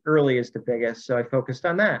see, early is the biggest, so I focused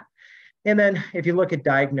on that. And then if you look at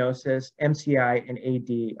diagnosis, MCI and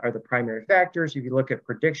AD are the primary factors. If you look at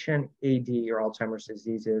prediction, AD or Alzheimer's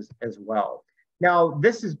diseases as well. Now,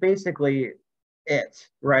 this is basically it,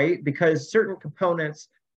 right? Because certain components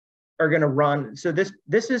are going to run. So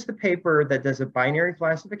this is the paper that does a binary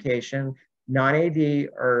classification, non-AD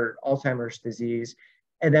or Alzheimer's disease,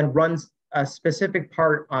 and then runs a specific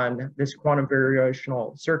part on this quantum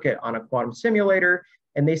variational circuit on a quantum simulator.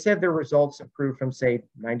 And they said their results improved from, say,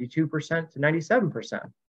 92% to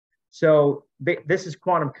 97%. So this is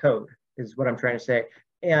quantum code, is what I'm trying to say.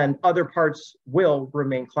 And other parts will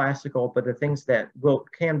remain classical, but the things that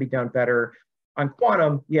can be done better on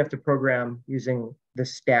quantum, you have to program using the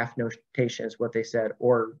staff notation is what they said,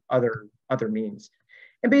 or other means.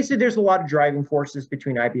 And basically, there's a lot of driving forces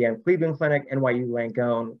between IBM Cleveland Clinic, NYU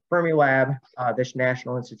Langone, Fermilab, this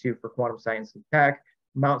National Institute for Quantum Science and Tech,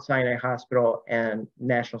 Mount Sinai Hospital, and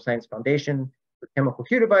National Science Foundation for Chemical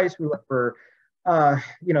Q Device. We look for,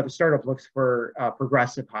 the startup looks for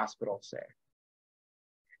progressive hospitals, say.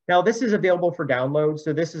 Now, this is available for download.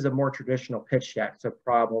 So this is a more traditional pitch deck. So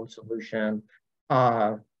problem, solution,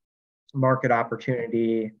 market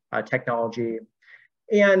opportunity, technology.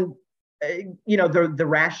 And the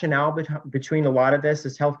rationale between a lot of this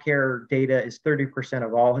is healthcare data is 30%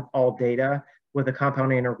 of all data, with a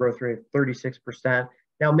compound annual growth rate of 36%.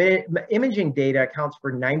 Now, imaging data accounts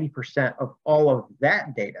for 90% of all of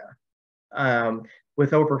that data,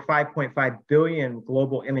 with over 5.5 billion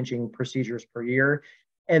global imaging procedures per year.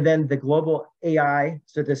 And then the global AI,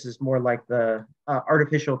 so this is more like the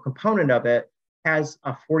artificial component of it, has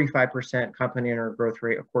a 45% compound annual growth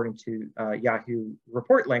rate, according to Yahoo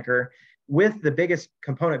Report Linker, with the biggest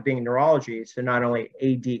component being neurology. So not only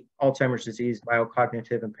AD, Alzheimer's disease,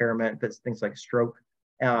 biocognitive impairment, but things like stroke,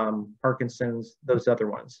 Parkinson's, those other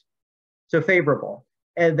ones. So favorable.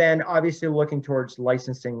 And then obviously looking towards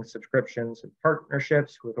licensing, subscriptions, and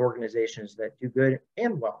partnerships with organizations that do good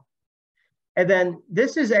and well. And then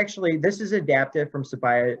this is adapted from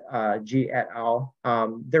Sabaya G et al.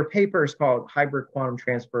 Their paper is called Hybrid Quantum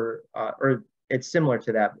Transfer, or it's similar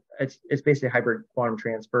to that. It's basically hybrid quantum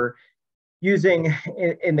transfer, using,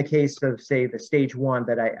 in the case of, say, the stage 1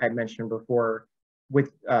 that I mentioned before,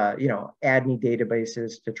 with ADNI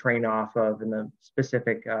databases to train off of, and the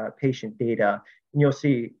specific patient data. And you'll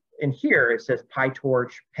see in here it says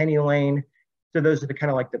PyTorch, PennyLane. So those are the kind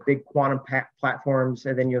of like the big quantum platforms.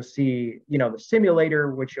 And then you'll see, the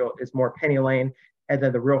simulator, which is more PennyLane, and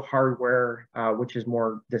then the real hardware, which is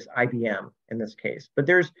more this IBM in this case. But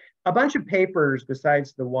there's a bunch of papers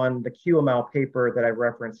besides the QML paper that I've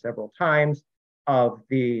referenced several times, of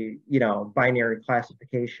the, binary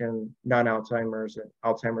classification, non-Alzheimer's and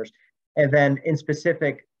Alzheimer's. And then in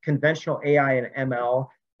specific, conventional AI and ML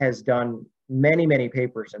has done many, many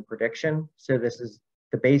papers in prediction. So this is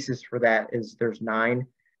the basis for that is there's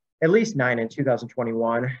at least nine in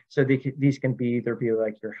 2021. So these can either be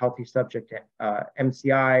like your healthy subject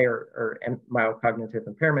MCI or mild-cognitive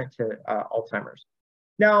impairment to Alzheimer's.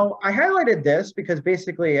 Now, I highlighted this because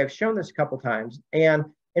basically I've shown this a couple times, and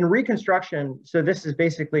in reconstruction, so this is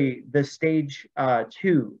basically the stage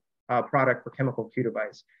 2 product for chemical Q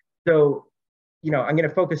device. So, I'm going to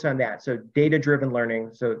focus on that. So data-driven learning,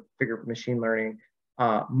 so figure machine learning,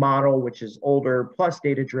 model, which is older, plus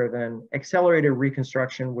data-driven, accelerated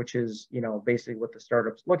reconstruction, which is, basically what the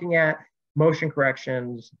startup's looking at, motion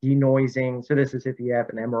corrections, denoising. So this is if you have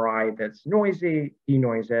an MRI that's noisy,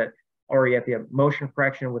 denoise it, or if you have motion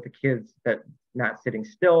correction with the kids that not sitting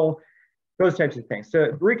still, those types of things.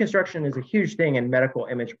 So reconstruction is a huge thing in medical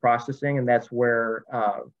image processing, and that's where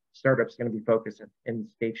startups going to be focused in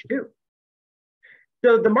stage 2.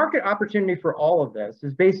 So the market opportunity for all of this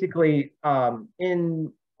is basically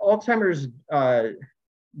in Alzheimer's,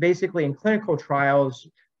 basically in clinical trials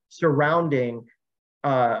surrounding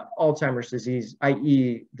Alzheimer's disease,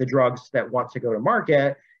 i.e. the drugs that want to go to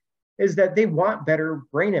market, is that they want better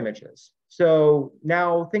brain images. So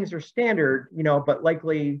now things are standard, but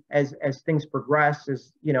likely as things progress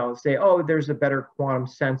is, say, oh, there's a better quantum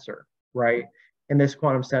sensor, right? And this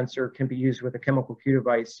quantum sensor can be used with a chemical Q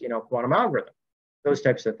device, quantum algorithm, those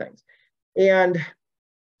types of things. And,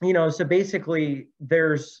 so basically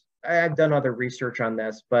I've done other research on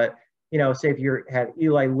this, but, say if you had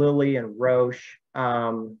Eli Lilly and Roche,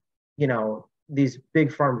 these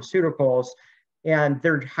big pharmaceuticals, and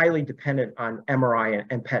they're highly dependent on MRI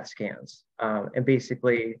and PET scans. And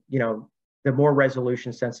basically, the more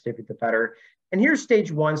resolution sensitivity, the better. And here's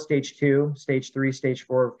stage 1, stage 2, stage 3, stage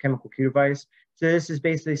 4 of chemical Q device. So this is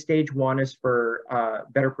basically stage 1 is for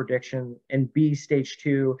better prediction, and B, stage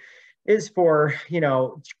 2 is for,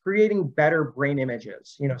 creating better brain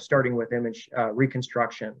images, starting with image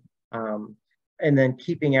reconstruction, and then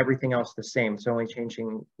keeping everything else the same. So only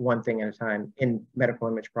changing one thing at a time in medical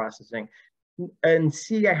image processing. And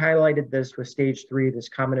C, I highlighted this with stage 3, this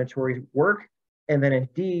combinatory work, and then in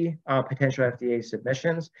D, potential FDA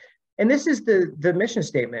submissions. And this is the mission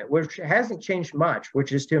statement, which hasn't changed much,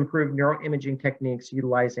 which is to improve neuroimaging techniques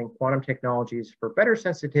utilizing quantum technologies for better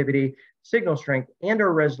sensitivity, signal strength,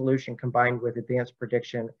 and/or resolution combined with advanced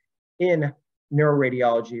prediction in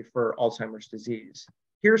neuroradiology for Alzheimer's disease.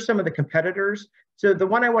 Here's some of the competitors. So the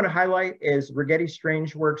one I want to highlight is Rigetti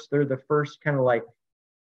Strangeworks. They're the first kind of like,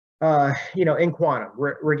 in quantum.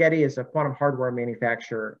 Rigetti is a quantum hardware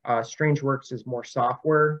manufacturer. Strangeworks is more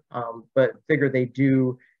software, but figure they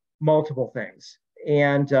do multiple things.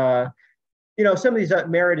 And, some of these,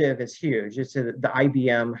 Meritive is huge. It's the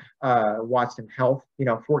IBM Watson Health,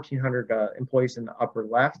 1,400 employees in the upper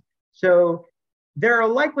left. So they're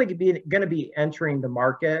likely going to be entering the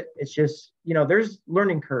market. It's just, there's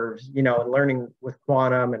learning curves, and learning with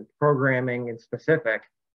quantum and programming in specific.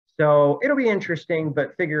 So it'll be interesting,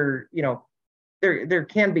 but figure, there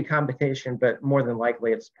can be competition, but more than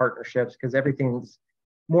likely it's partnerships because everything's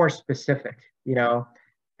more specific,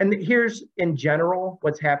 And here's in general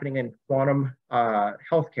what's happening in quantum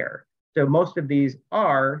healthcare. So most of these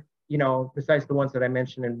are, besides the ones that I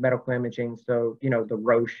mentioned in medical imaging, so the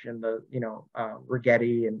Roche and the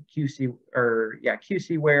Rigetti and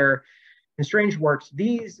QCware and Strangeworks,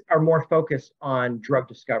 these are more focused on drug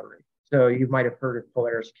discovery. So you might have heard of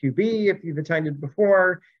Polaris QB if you've attended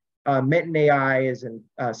before. Minton AI is in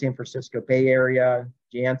San Francisco Bay Area.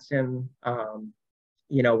 Janssen,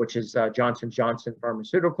 which is Johnson & Johnson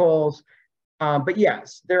Pharmaceuticals. But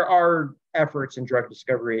yes, there are efforts in drug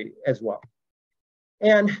discovery as well.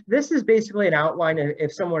 And this is basically an outline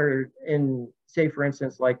if someone were in, say, for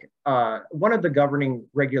instance, like one of the governing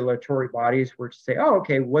regulatory bodies were to say, oh,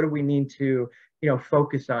 okay, what do we need to,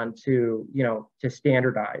 focus on to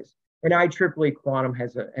standardize? And IEEE Quantum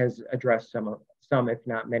has addressed some, if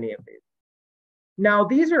not many of these. Now,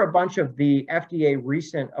 these are a bunch of the FDA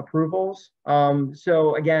recent approvals.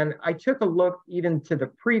 So again, I took a look even to the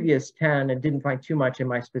previous 10 and didn't find too much in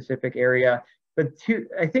my specific area, but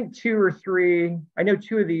I think 2 or 3, I know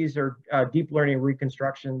 2 of these are deep learning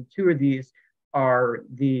reconstruction. 2 of these are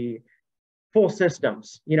the full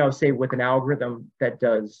systems, say with an algorithm that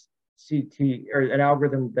does CT or an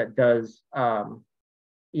algorithm that does,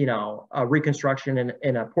 reconstruction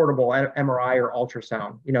in a portable MRI or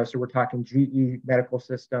ultrasound, so we're talking GE Medical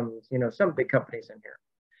Systems, some big companies in here.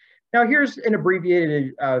 Now, here's an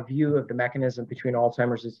abbreviated view of the mechanism between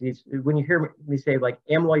Alzheimer's disease. When you hear me say like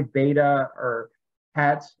amyloid beta or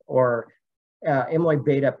PET or amyloid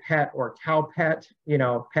beta PET or tau PET,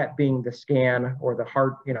 PET being the scan or the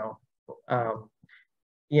heart,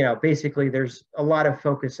 basically there's a lot of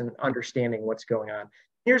focus in understanding what's going on.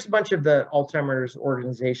 Here's a bunch of the Alzheimer's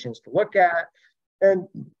organizations to look at. And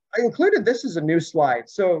I included this as a new slide.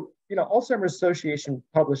 So, Alzheimer's Association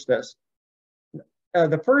published this.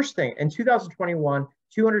 The first thing, in 2021,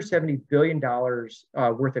 $270 billion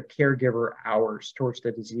worth of caregiver hours towards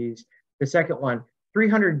the disease. The second one,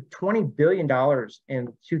 $320 billion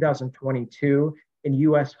in 2022 in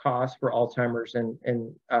US costs for Alzheimer's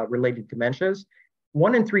and related dementias.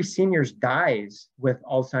 1 in 3 seniors dies with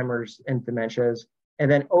Alzheimer's and dementias. And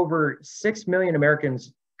then over 6 million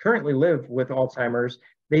Americans currently live with Alzheimer's.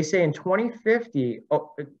 They say in 2050,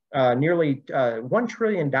 nearly $1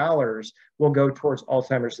 trillion will go towards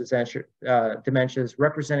Alzheimer's dementias,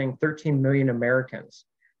 representing 13 million Americans.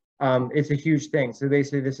 It's a huge thing. So they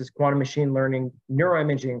say this is quantum machine learning,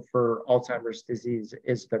 neuroimaging for Alzheimer's disease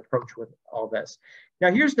is the approach with all this.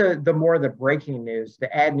 Now here's the breaking news, the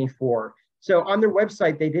ADNI 4. So on their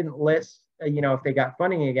website, they didn't list, if they got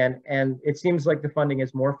funding again, and it seems like the funding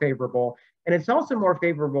is more favorable. And it's also more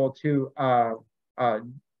favorable to,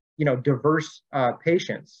 diverse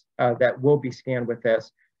patients that will be scanned with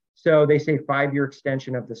this. So they say 5-year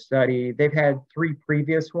extension of the study. They've had 3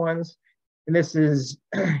 previous ones, and this is,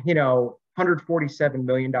 $147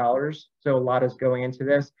 million. So a lot is going into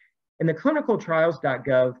this. And the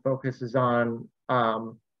clinicaltrials.gov focuses on,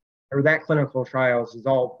 that clinical trials is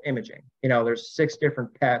all imaging. There's 6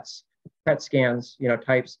 different PET scans,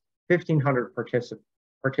 types, 1,500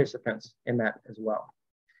 participants in that as well.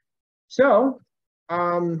 So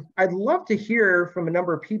I'd love to hear from a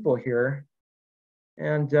number of people here.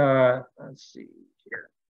 And let's see here.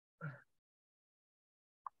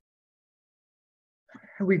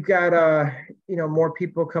 We've got, more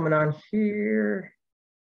people coming on here.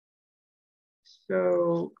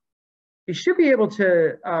 So you should be able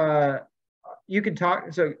to, you can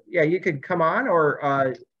talk. So yeah, you could come on,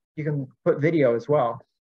 or you can put video as well.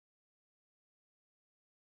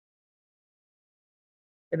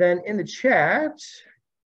 And then in the chat,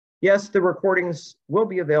 yes, the recordings will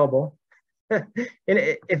be available. And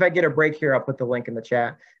if I get a break here, I'll put the link in the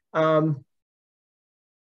chat.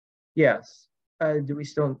 Yes. Do we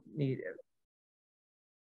still need it?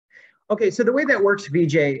 Okay, so the way that works,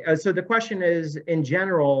 VJ, so the question is, in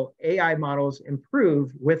general, AI models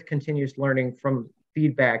improve with continuous learning from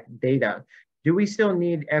feedback data. Do we still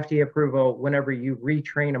need FDA approval whenever you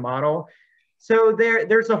retrain a model? So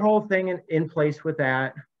there's a whole thing in place with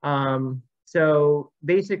that. So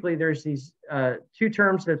basically, there's these 2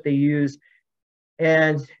 terms that they use.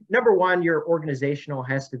 And number one, your organization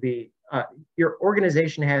has to be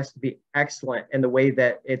excellent in the way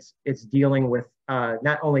that it's dealing with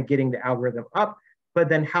not only getting the algorithm up, but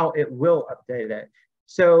then how it will update it.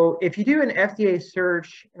 So if you do an FDA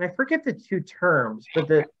search, and I forget the 2 terms, but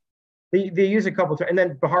they use a couple terms, and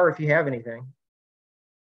then Bahar, if you have anything.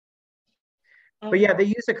 But yeah, they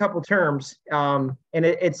use a couple terms, and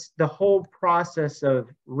it's the whole process of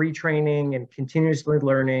retraining and continuously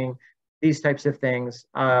learning, these types of things.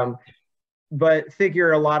 But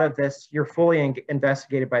figure a lot of this, you're fully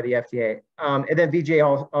investigated by the FDA. And then VJ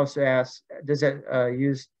also asks, does it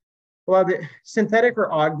use, well, the synthetic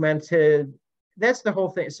or augmented, that's the whole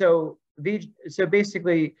thing. So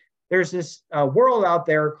basically, there's this world out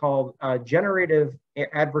there called generative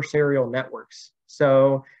adversarial networks.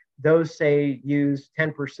 So those say use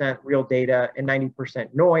 10% real data and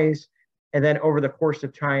 90% noise. And then over the course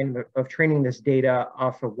of time of training this data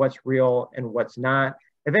off of what's real and what's not,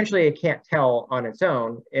 eventually it can't tell on its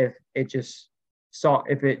own if it just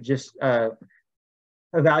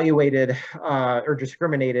evaluated or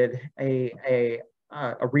discriminated a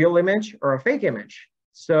real image or a fake image.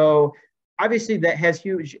 So obviously that has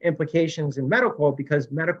huge implications in medical,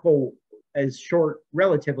 because medical is short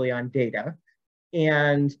relatively on data.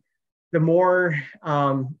 And the more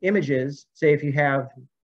images, say if you have,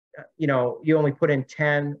 you only put in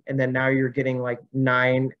 10 and then now you're getting like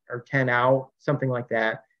 9 or 10 out, something like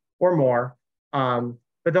that, or more.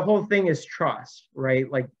 But the whole thing is trust,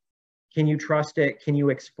 right? Like, can you trust it? Can you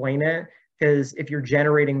explain it? Because if you're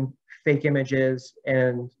generating fake images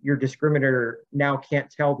and your discriminator now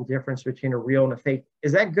can't tell the difference between a real and a fake,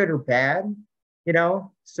 is that good or bad?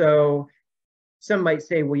 So some might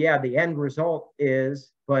say, well, yeah, the end result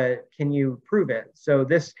is, but can you prove it? So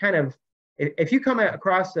this kind of, if you come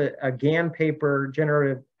across a GAN paper,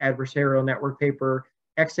 generative adversarial network paper,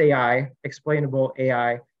 XAI, explainable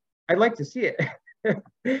AI, I'd like to see it,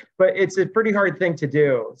 but it's a pretty hard thing to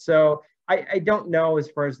do. So I don't know as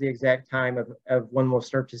far as the exact time of when we'll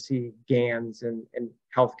start to see GANs and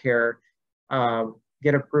healthcare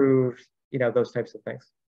get approved, those types of things.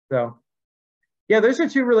 So yeah, those are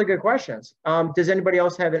 2 really good questions. Does anybody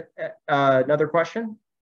else have another question?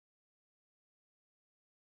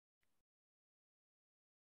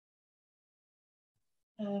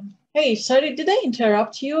 Hey, sorry, did I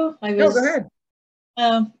interrupt you? No, go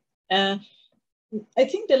ahead. I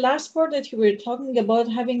think the last part that you were talking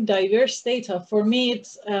about having diverse data, for me,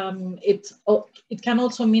 it can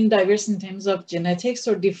also mean diverse in terms of genetics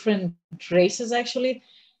or different races, actually.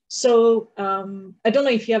 So I don't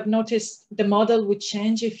know if you have noticed the model would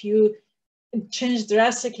change if you change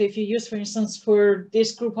drastically if you use, for instance, for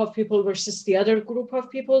this group of people versus the other group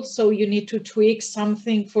of people. So you need to tweak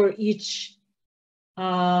something for each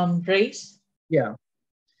race. Yeah.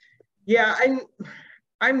 Yeah,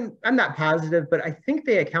 I'm not positive, but I think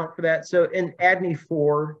they account for that. So in ADNI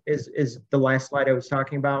 4 is the last slide I was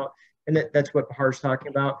talking about, and that's what Bahar's talking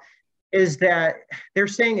about, is that they're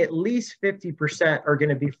saying at least 50% are going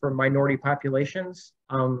to be from minority populations,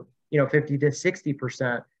 50 to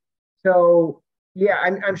 60%. So yeah,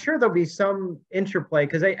 I'm sure there'll be some interplay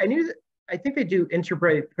because I think they do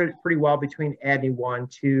interplay pretty well between ADNI 1,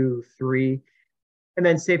 2, 3. And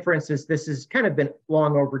then say, for instance, this has kind of been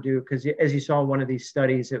long overdue because as you saw in one of these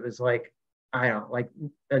studies, it was like, I don't know, like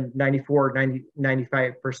 94, 90,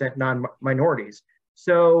 95% non-minorities.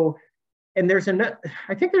 So, and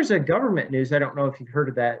I think there's a government news, I don't know if you've heard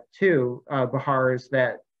of that too, Bahar, is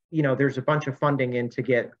that, there's a bunch of funding in to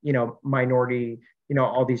get, minority,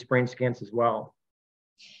 all these brain scans as well.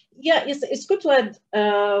 Yeah, it's good to add,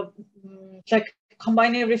 like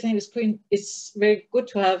combining everything it's very good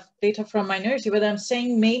to have data from minority, but I'm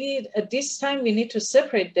saying maybe at this time we need to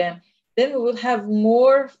separate them. Then we will have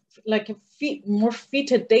more more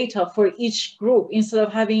fitted data for each group instead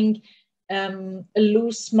of having a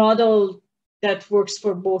loose model that works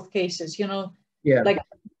for both cases, Yeah.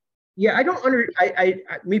 Yeah,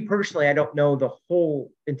 me personally, I don't know the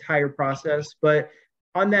whole entire process, but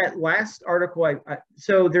on that last article,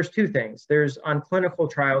 so there's two things. There's on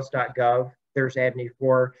clinicaltrials.gov, there's ADNI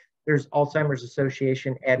 4, there's Alzheimer's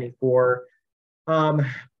Association ADNI 4.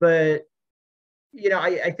 But,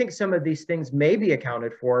 I think some of these things may be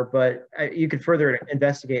accounted for, but you could further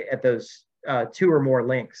investigate at those 2 or more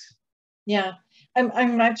links. Yeah,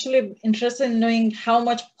 I'm actually interested in knowing how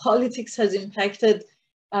much politics has impacted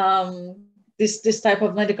this type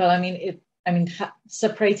of medical. I mean,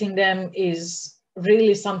 separating them is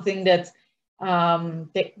really something that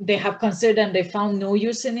they have considered and they found no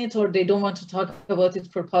use in it, or they don't want to talk about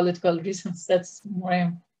it for political reasons. That's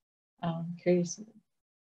more curious.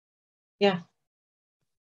 Yeah.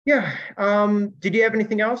 Yeah. Did you have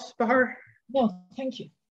anything else, Bahar? No, thank you.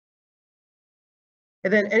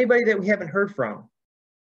 And then anybody that we haven't heard from,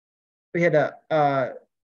 we had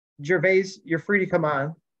Gervais, you're free to come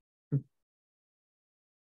on.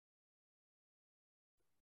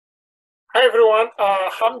 Hi, everyone.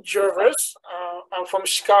 I'm Gervais. I'm from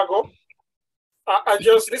Chicago.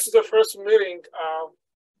 This is the first meeting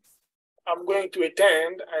I'm going to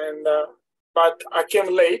attend, but I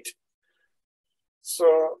came late.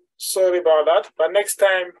 So sorry about that. But next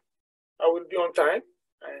time I will be on time.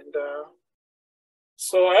 And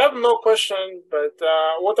so I have no question, but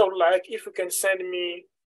what I would like, if you can send me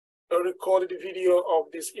a recorded video of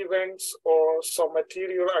these events or some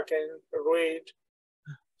material I can read,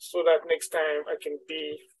 so that next time I can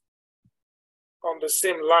be on the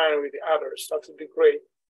same line with the others. That would be great.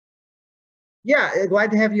 Yeah, glad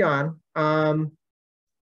to have you on. And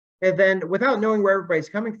then without knowing where everybody's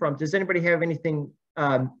coming from, does anybody have anything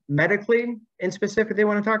medically in specific they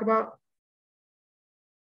want to talk about?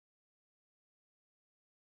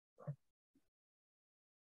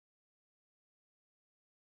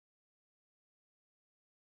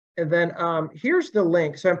 And then here's the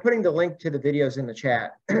link. So I'm putting the link to the videos in the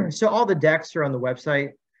chat. So all the decks are on the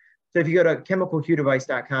website. So if you go to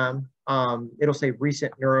chemicalqdevice.com, it'll say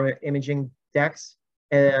recent neuroimaging decks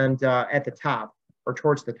and at the top or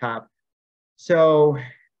towards the top. So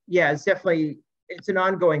yeah, it's an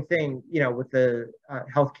ongoing thing, with the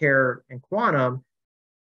healthcare and quantum,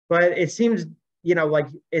 but it seems, like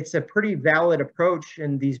it's a pretty valid approach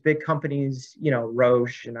in these big companies,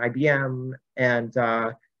 Roche and IBM and,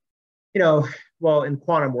 well, in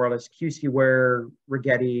quantum world, it's QCware,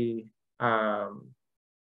 Rigetti,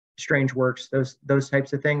 StrangeWorks, those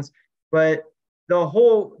types of things. But the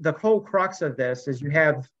whole crux of this is you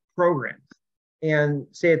have programs, and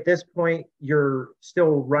say at this point you're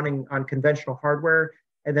still running on conventional hardware,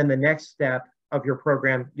 and then the next step of your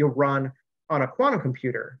program you'll run on a quantum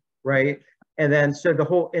computer, right? And then so the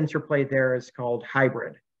whole interplay there is called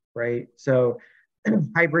hybrid, right? So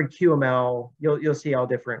hybrid QML, you'll see all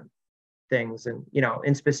different things, and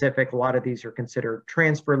in specific, a lot of these are considered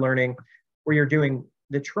transfer learning, where you're doing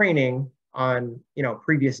the training on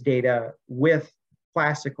previous data with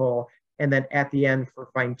classical, and then at the end for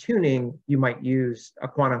fine-tuning you might use a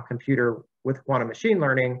quantum computer with quantum machine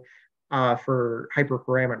learning for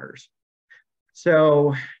hyperparameters.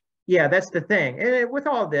 So yeah, that's the thing. And with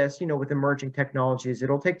all this, with emerging technologies,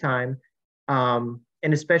 it'll take time.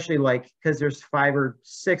 And especially like, because there's 5 or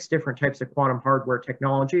 6 different types of quantum hardware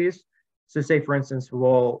technologies. So say, for instance,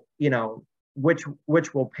 which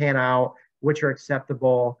will pan out, which are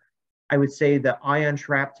acceptable. I would say the ion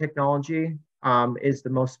trap technology is the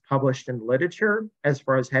most published in literature as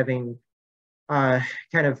far as having kind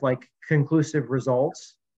of like conclusive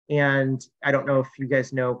results. And I don't know if you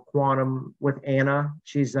guys know Quantum with Anna.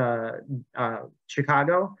 She's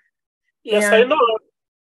Chicago. Yes, and, I know.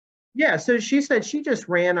 Yeah, so she said she just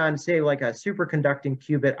ran on, say, like a superconducting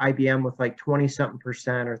qubit IBM with like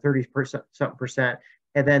 20-something% or 30-something percent.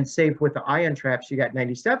 And then say with the ion trap, she got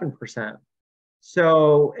 97%.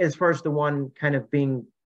 So as far as the one kind of being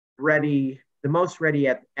ready, the most ready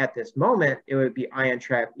at this moment, it would be ion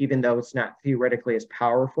trap, even though it's not theoretically as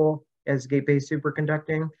powerful as gate-based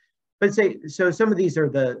superconducting. But so some of these are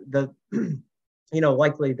the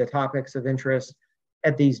likely the topics of interest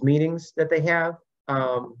at these meetings that they have.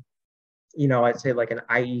 I'd say like an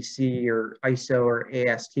IEC or ISO or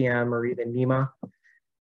ASTM or even NEMA.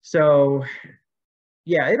 So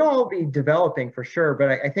yeah, it'll all be developing for sure. But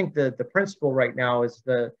I think the principle right now is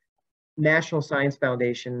the National Science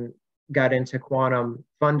Foundation got into quantum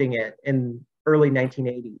funding it in early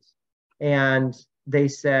 1980s. And they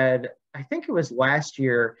said, I think it was last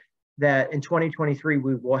year, that in 2023,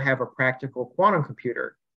 we will have a practical quantum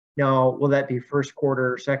computer. Now, will that be first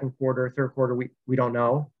quarter, second quarter, third quarter? We don't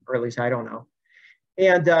know, or at least I don't know.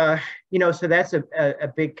 And, so that's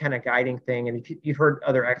a big kind of guiding thing. And you've heard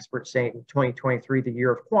other experts saying 2023, the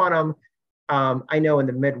year of quantum. I know in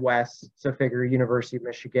the Midwest, so figure University of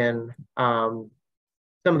Michigan, some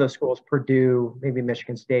of those schools, Purdue, maybe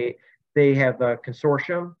Michigan State, they have a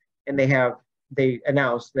consortium, and they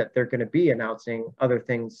announced that they're going to be announcing other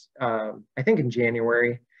things, I think in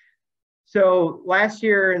January. So last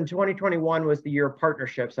year in 2021 was the year of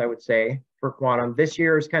partnerships, I would say, for quantum. This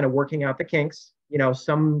year is kind of working out the kinks.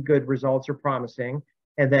 Some good results are promising.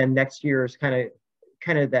 And then next year is kind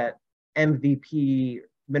of that MVP,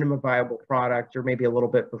 minimum viable product, or maybe a little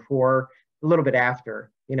bit before, a little bit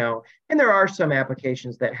after, And there are some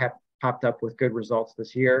applications that have popped up with good results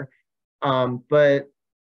this year. But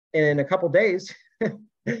in a couple days,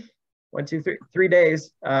 1, 2, 3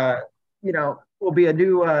 days, will be a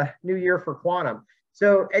new year for quantum.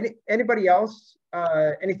 So anybody else,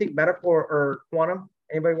 anything medical or quantum?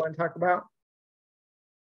 Anybody want to talk about?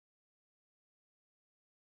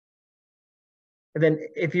 And then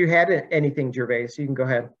if you had anything, Gervais, you can go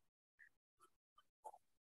ahead.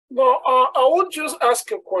 No, I would just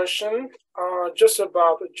ask a question just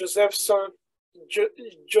about Josephson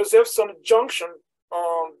Junction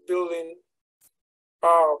building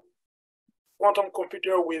quantum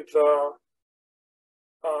computer with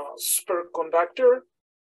superconductor.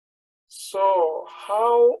 So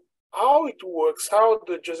how it works, how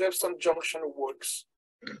the Josephson Junction works.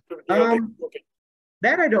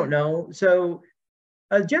 That I don't know. So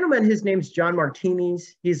a gentleman, his name's John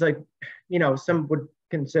Martinis. He's like, some would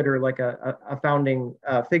consider like a founding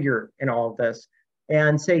figure in all of this.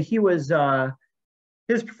 And say he was,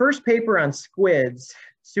 his first paper on squids,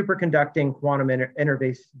 superconducting quantum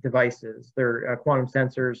interface devices, they're quantum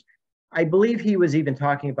sensors. I believe he was even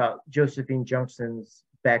talking about Josephine junctions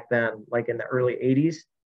back then, like in the early 80s.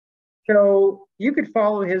 So you could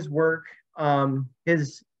follow his work,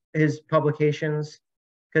 his publications,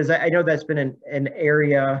 because I know that's been an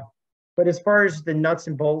area. But as far as the nuts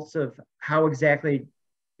and bolts of how exactly,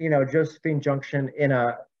 Josephine junction in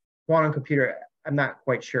a quantum computer, I'm not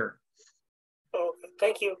quite sure. Okay,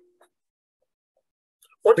 thank you.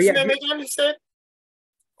 What's his name again, you said?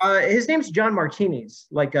 His name's John Martinis,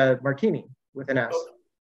 like a martini with an S.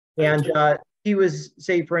 Okay. And he was,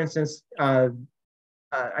 say, for instance, I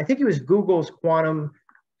think he was Google's quantum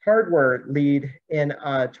hardware lead in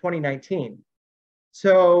 2019.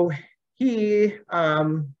 So he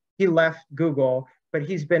left Google, but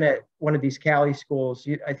he's been at one of these Cali schools.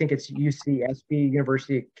 I think it's UCSB,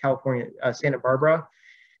 University of California, Santa Barbara,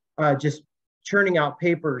 just churning out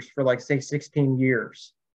papers for like, say, 16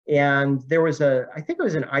 years. And there was I think it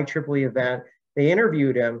was an IEEE event. They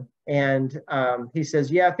interviewed him, and he says,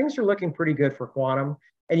 yeah, things are looking pretty good for quantum,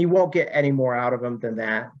 and you won't get any more out of him than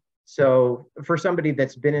that. So for somebody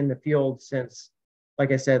that's been in the field since,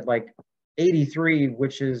 like I said, like 83,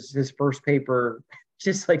 which is his first paper,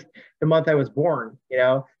 just like the month I was born,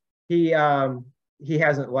 he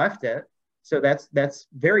hasn't left it. So that's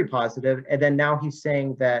very positive. And then now he's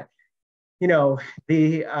saying that,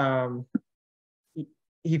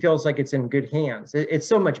 he feels like it's in good hands. It's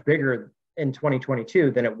so much bigger in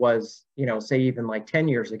 2022 than it was, say even like 10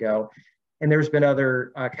 years ago. And there's been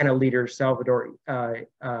other kind of leaders, Salvador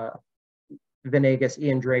Venegas,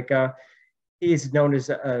 Ian Draca. He's known as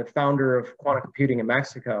a founder of quantum computing in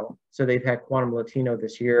Mexico. So they've had Quantum Latino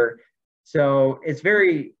this year. So it's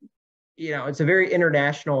very, it's a very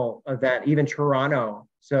international event, even Toronto.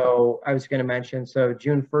 So I was going to mention, so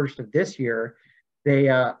June 1st of this year, they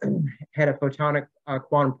had a photonic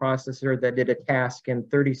quantum processor that did a task in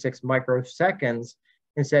 36 microseconds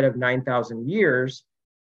instead of 9,000 years.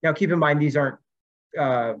 Now, keep in mind, these aren't,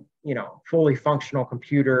 fully functional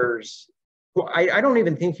computers. I don't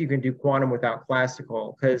even think you can do quantum without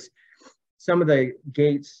classical, because some of the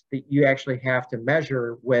gates that you actually have to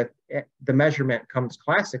measure with, the measurement comes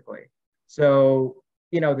classically. So,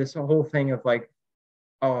 this whole thing of like,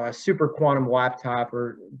 a super quantum laptop,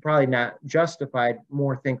 or probably not justified,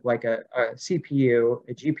 more think like a CPU,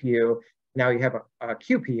 a GPU. Now you have a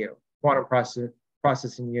QPU, quantum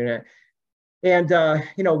processing unit. And,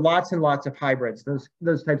 lots and lots of hybrids,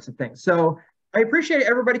 those types of things. So I appreciate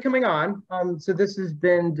everybody coming on. So this has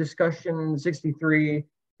been discussion 63,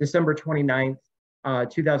 December 29th,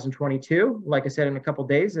 2022. Like I said, in a couple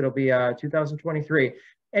days, it'll be 2023.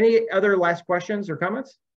 Any other last questions or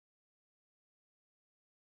comments?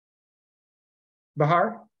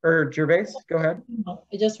 Bahar or Gervais, go ahead.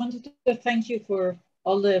 I just wanted to thank you for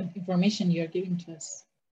all the information you're giving to us.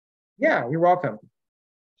 Yeah, you're welcome.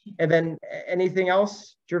 And then anything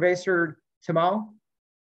else, Gervais or Tamal?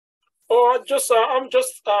 Oh,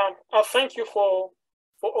 I thank you for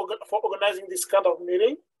organizing this kind of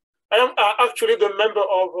meeting. I am actually the member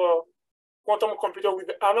of Quantum Computer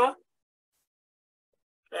with Anna,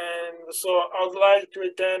 and so I would like to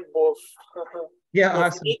attend both. Yeah, both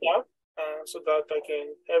awesome. meetup, so that I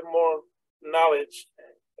can have more knowledge.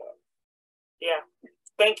 And,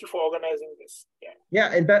 thank you for organizing this.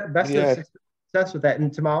 Yeah, and best of success with that.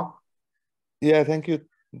 And Tamal? Yeah, thank you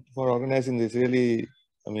for organizing this. Really,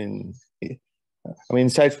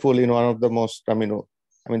 insightful in one of the most,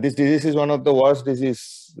 this disease is one of the worst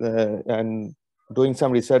disease, and doing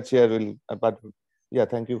some research here will, but yeah,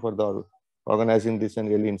 thank you for organizing this and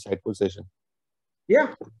really insightful session.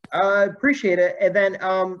 Yeah, appreciate it. And then,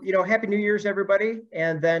 Happy New Year's, everybody.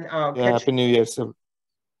 And then Happy New Year, sir.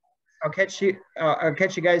 I'll catch you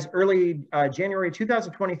guys early January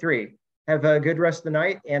 2023. Have a good rest of the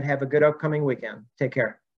night and have a good upcoming weekend. Take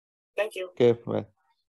care. Thank you. Okay, bye.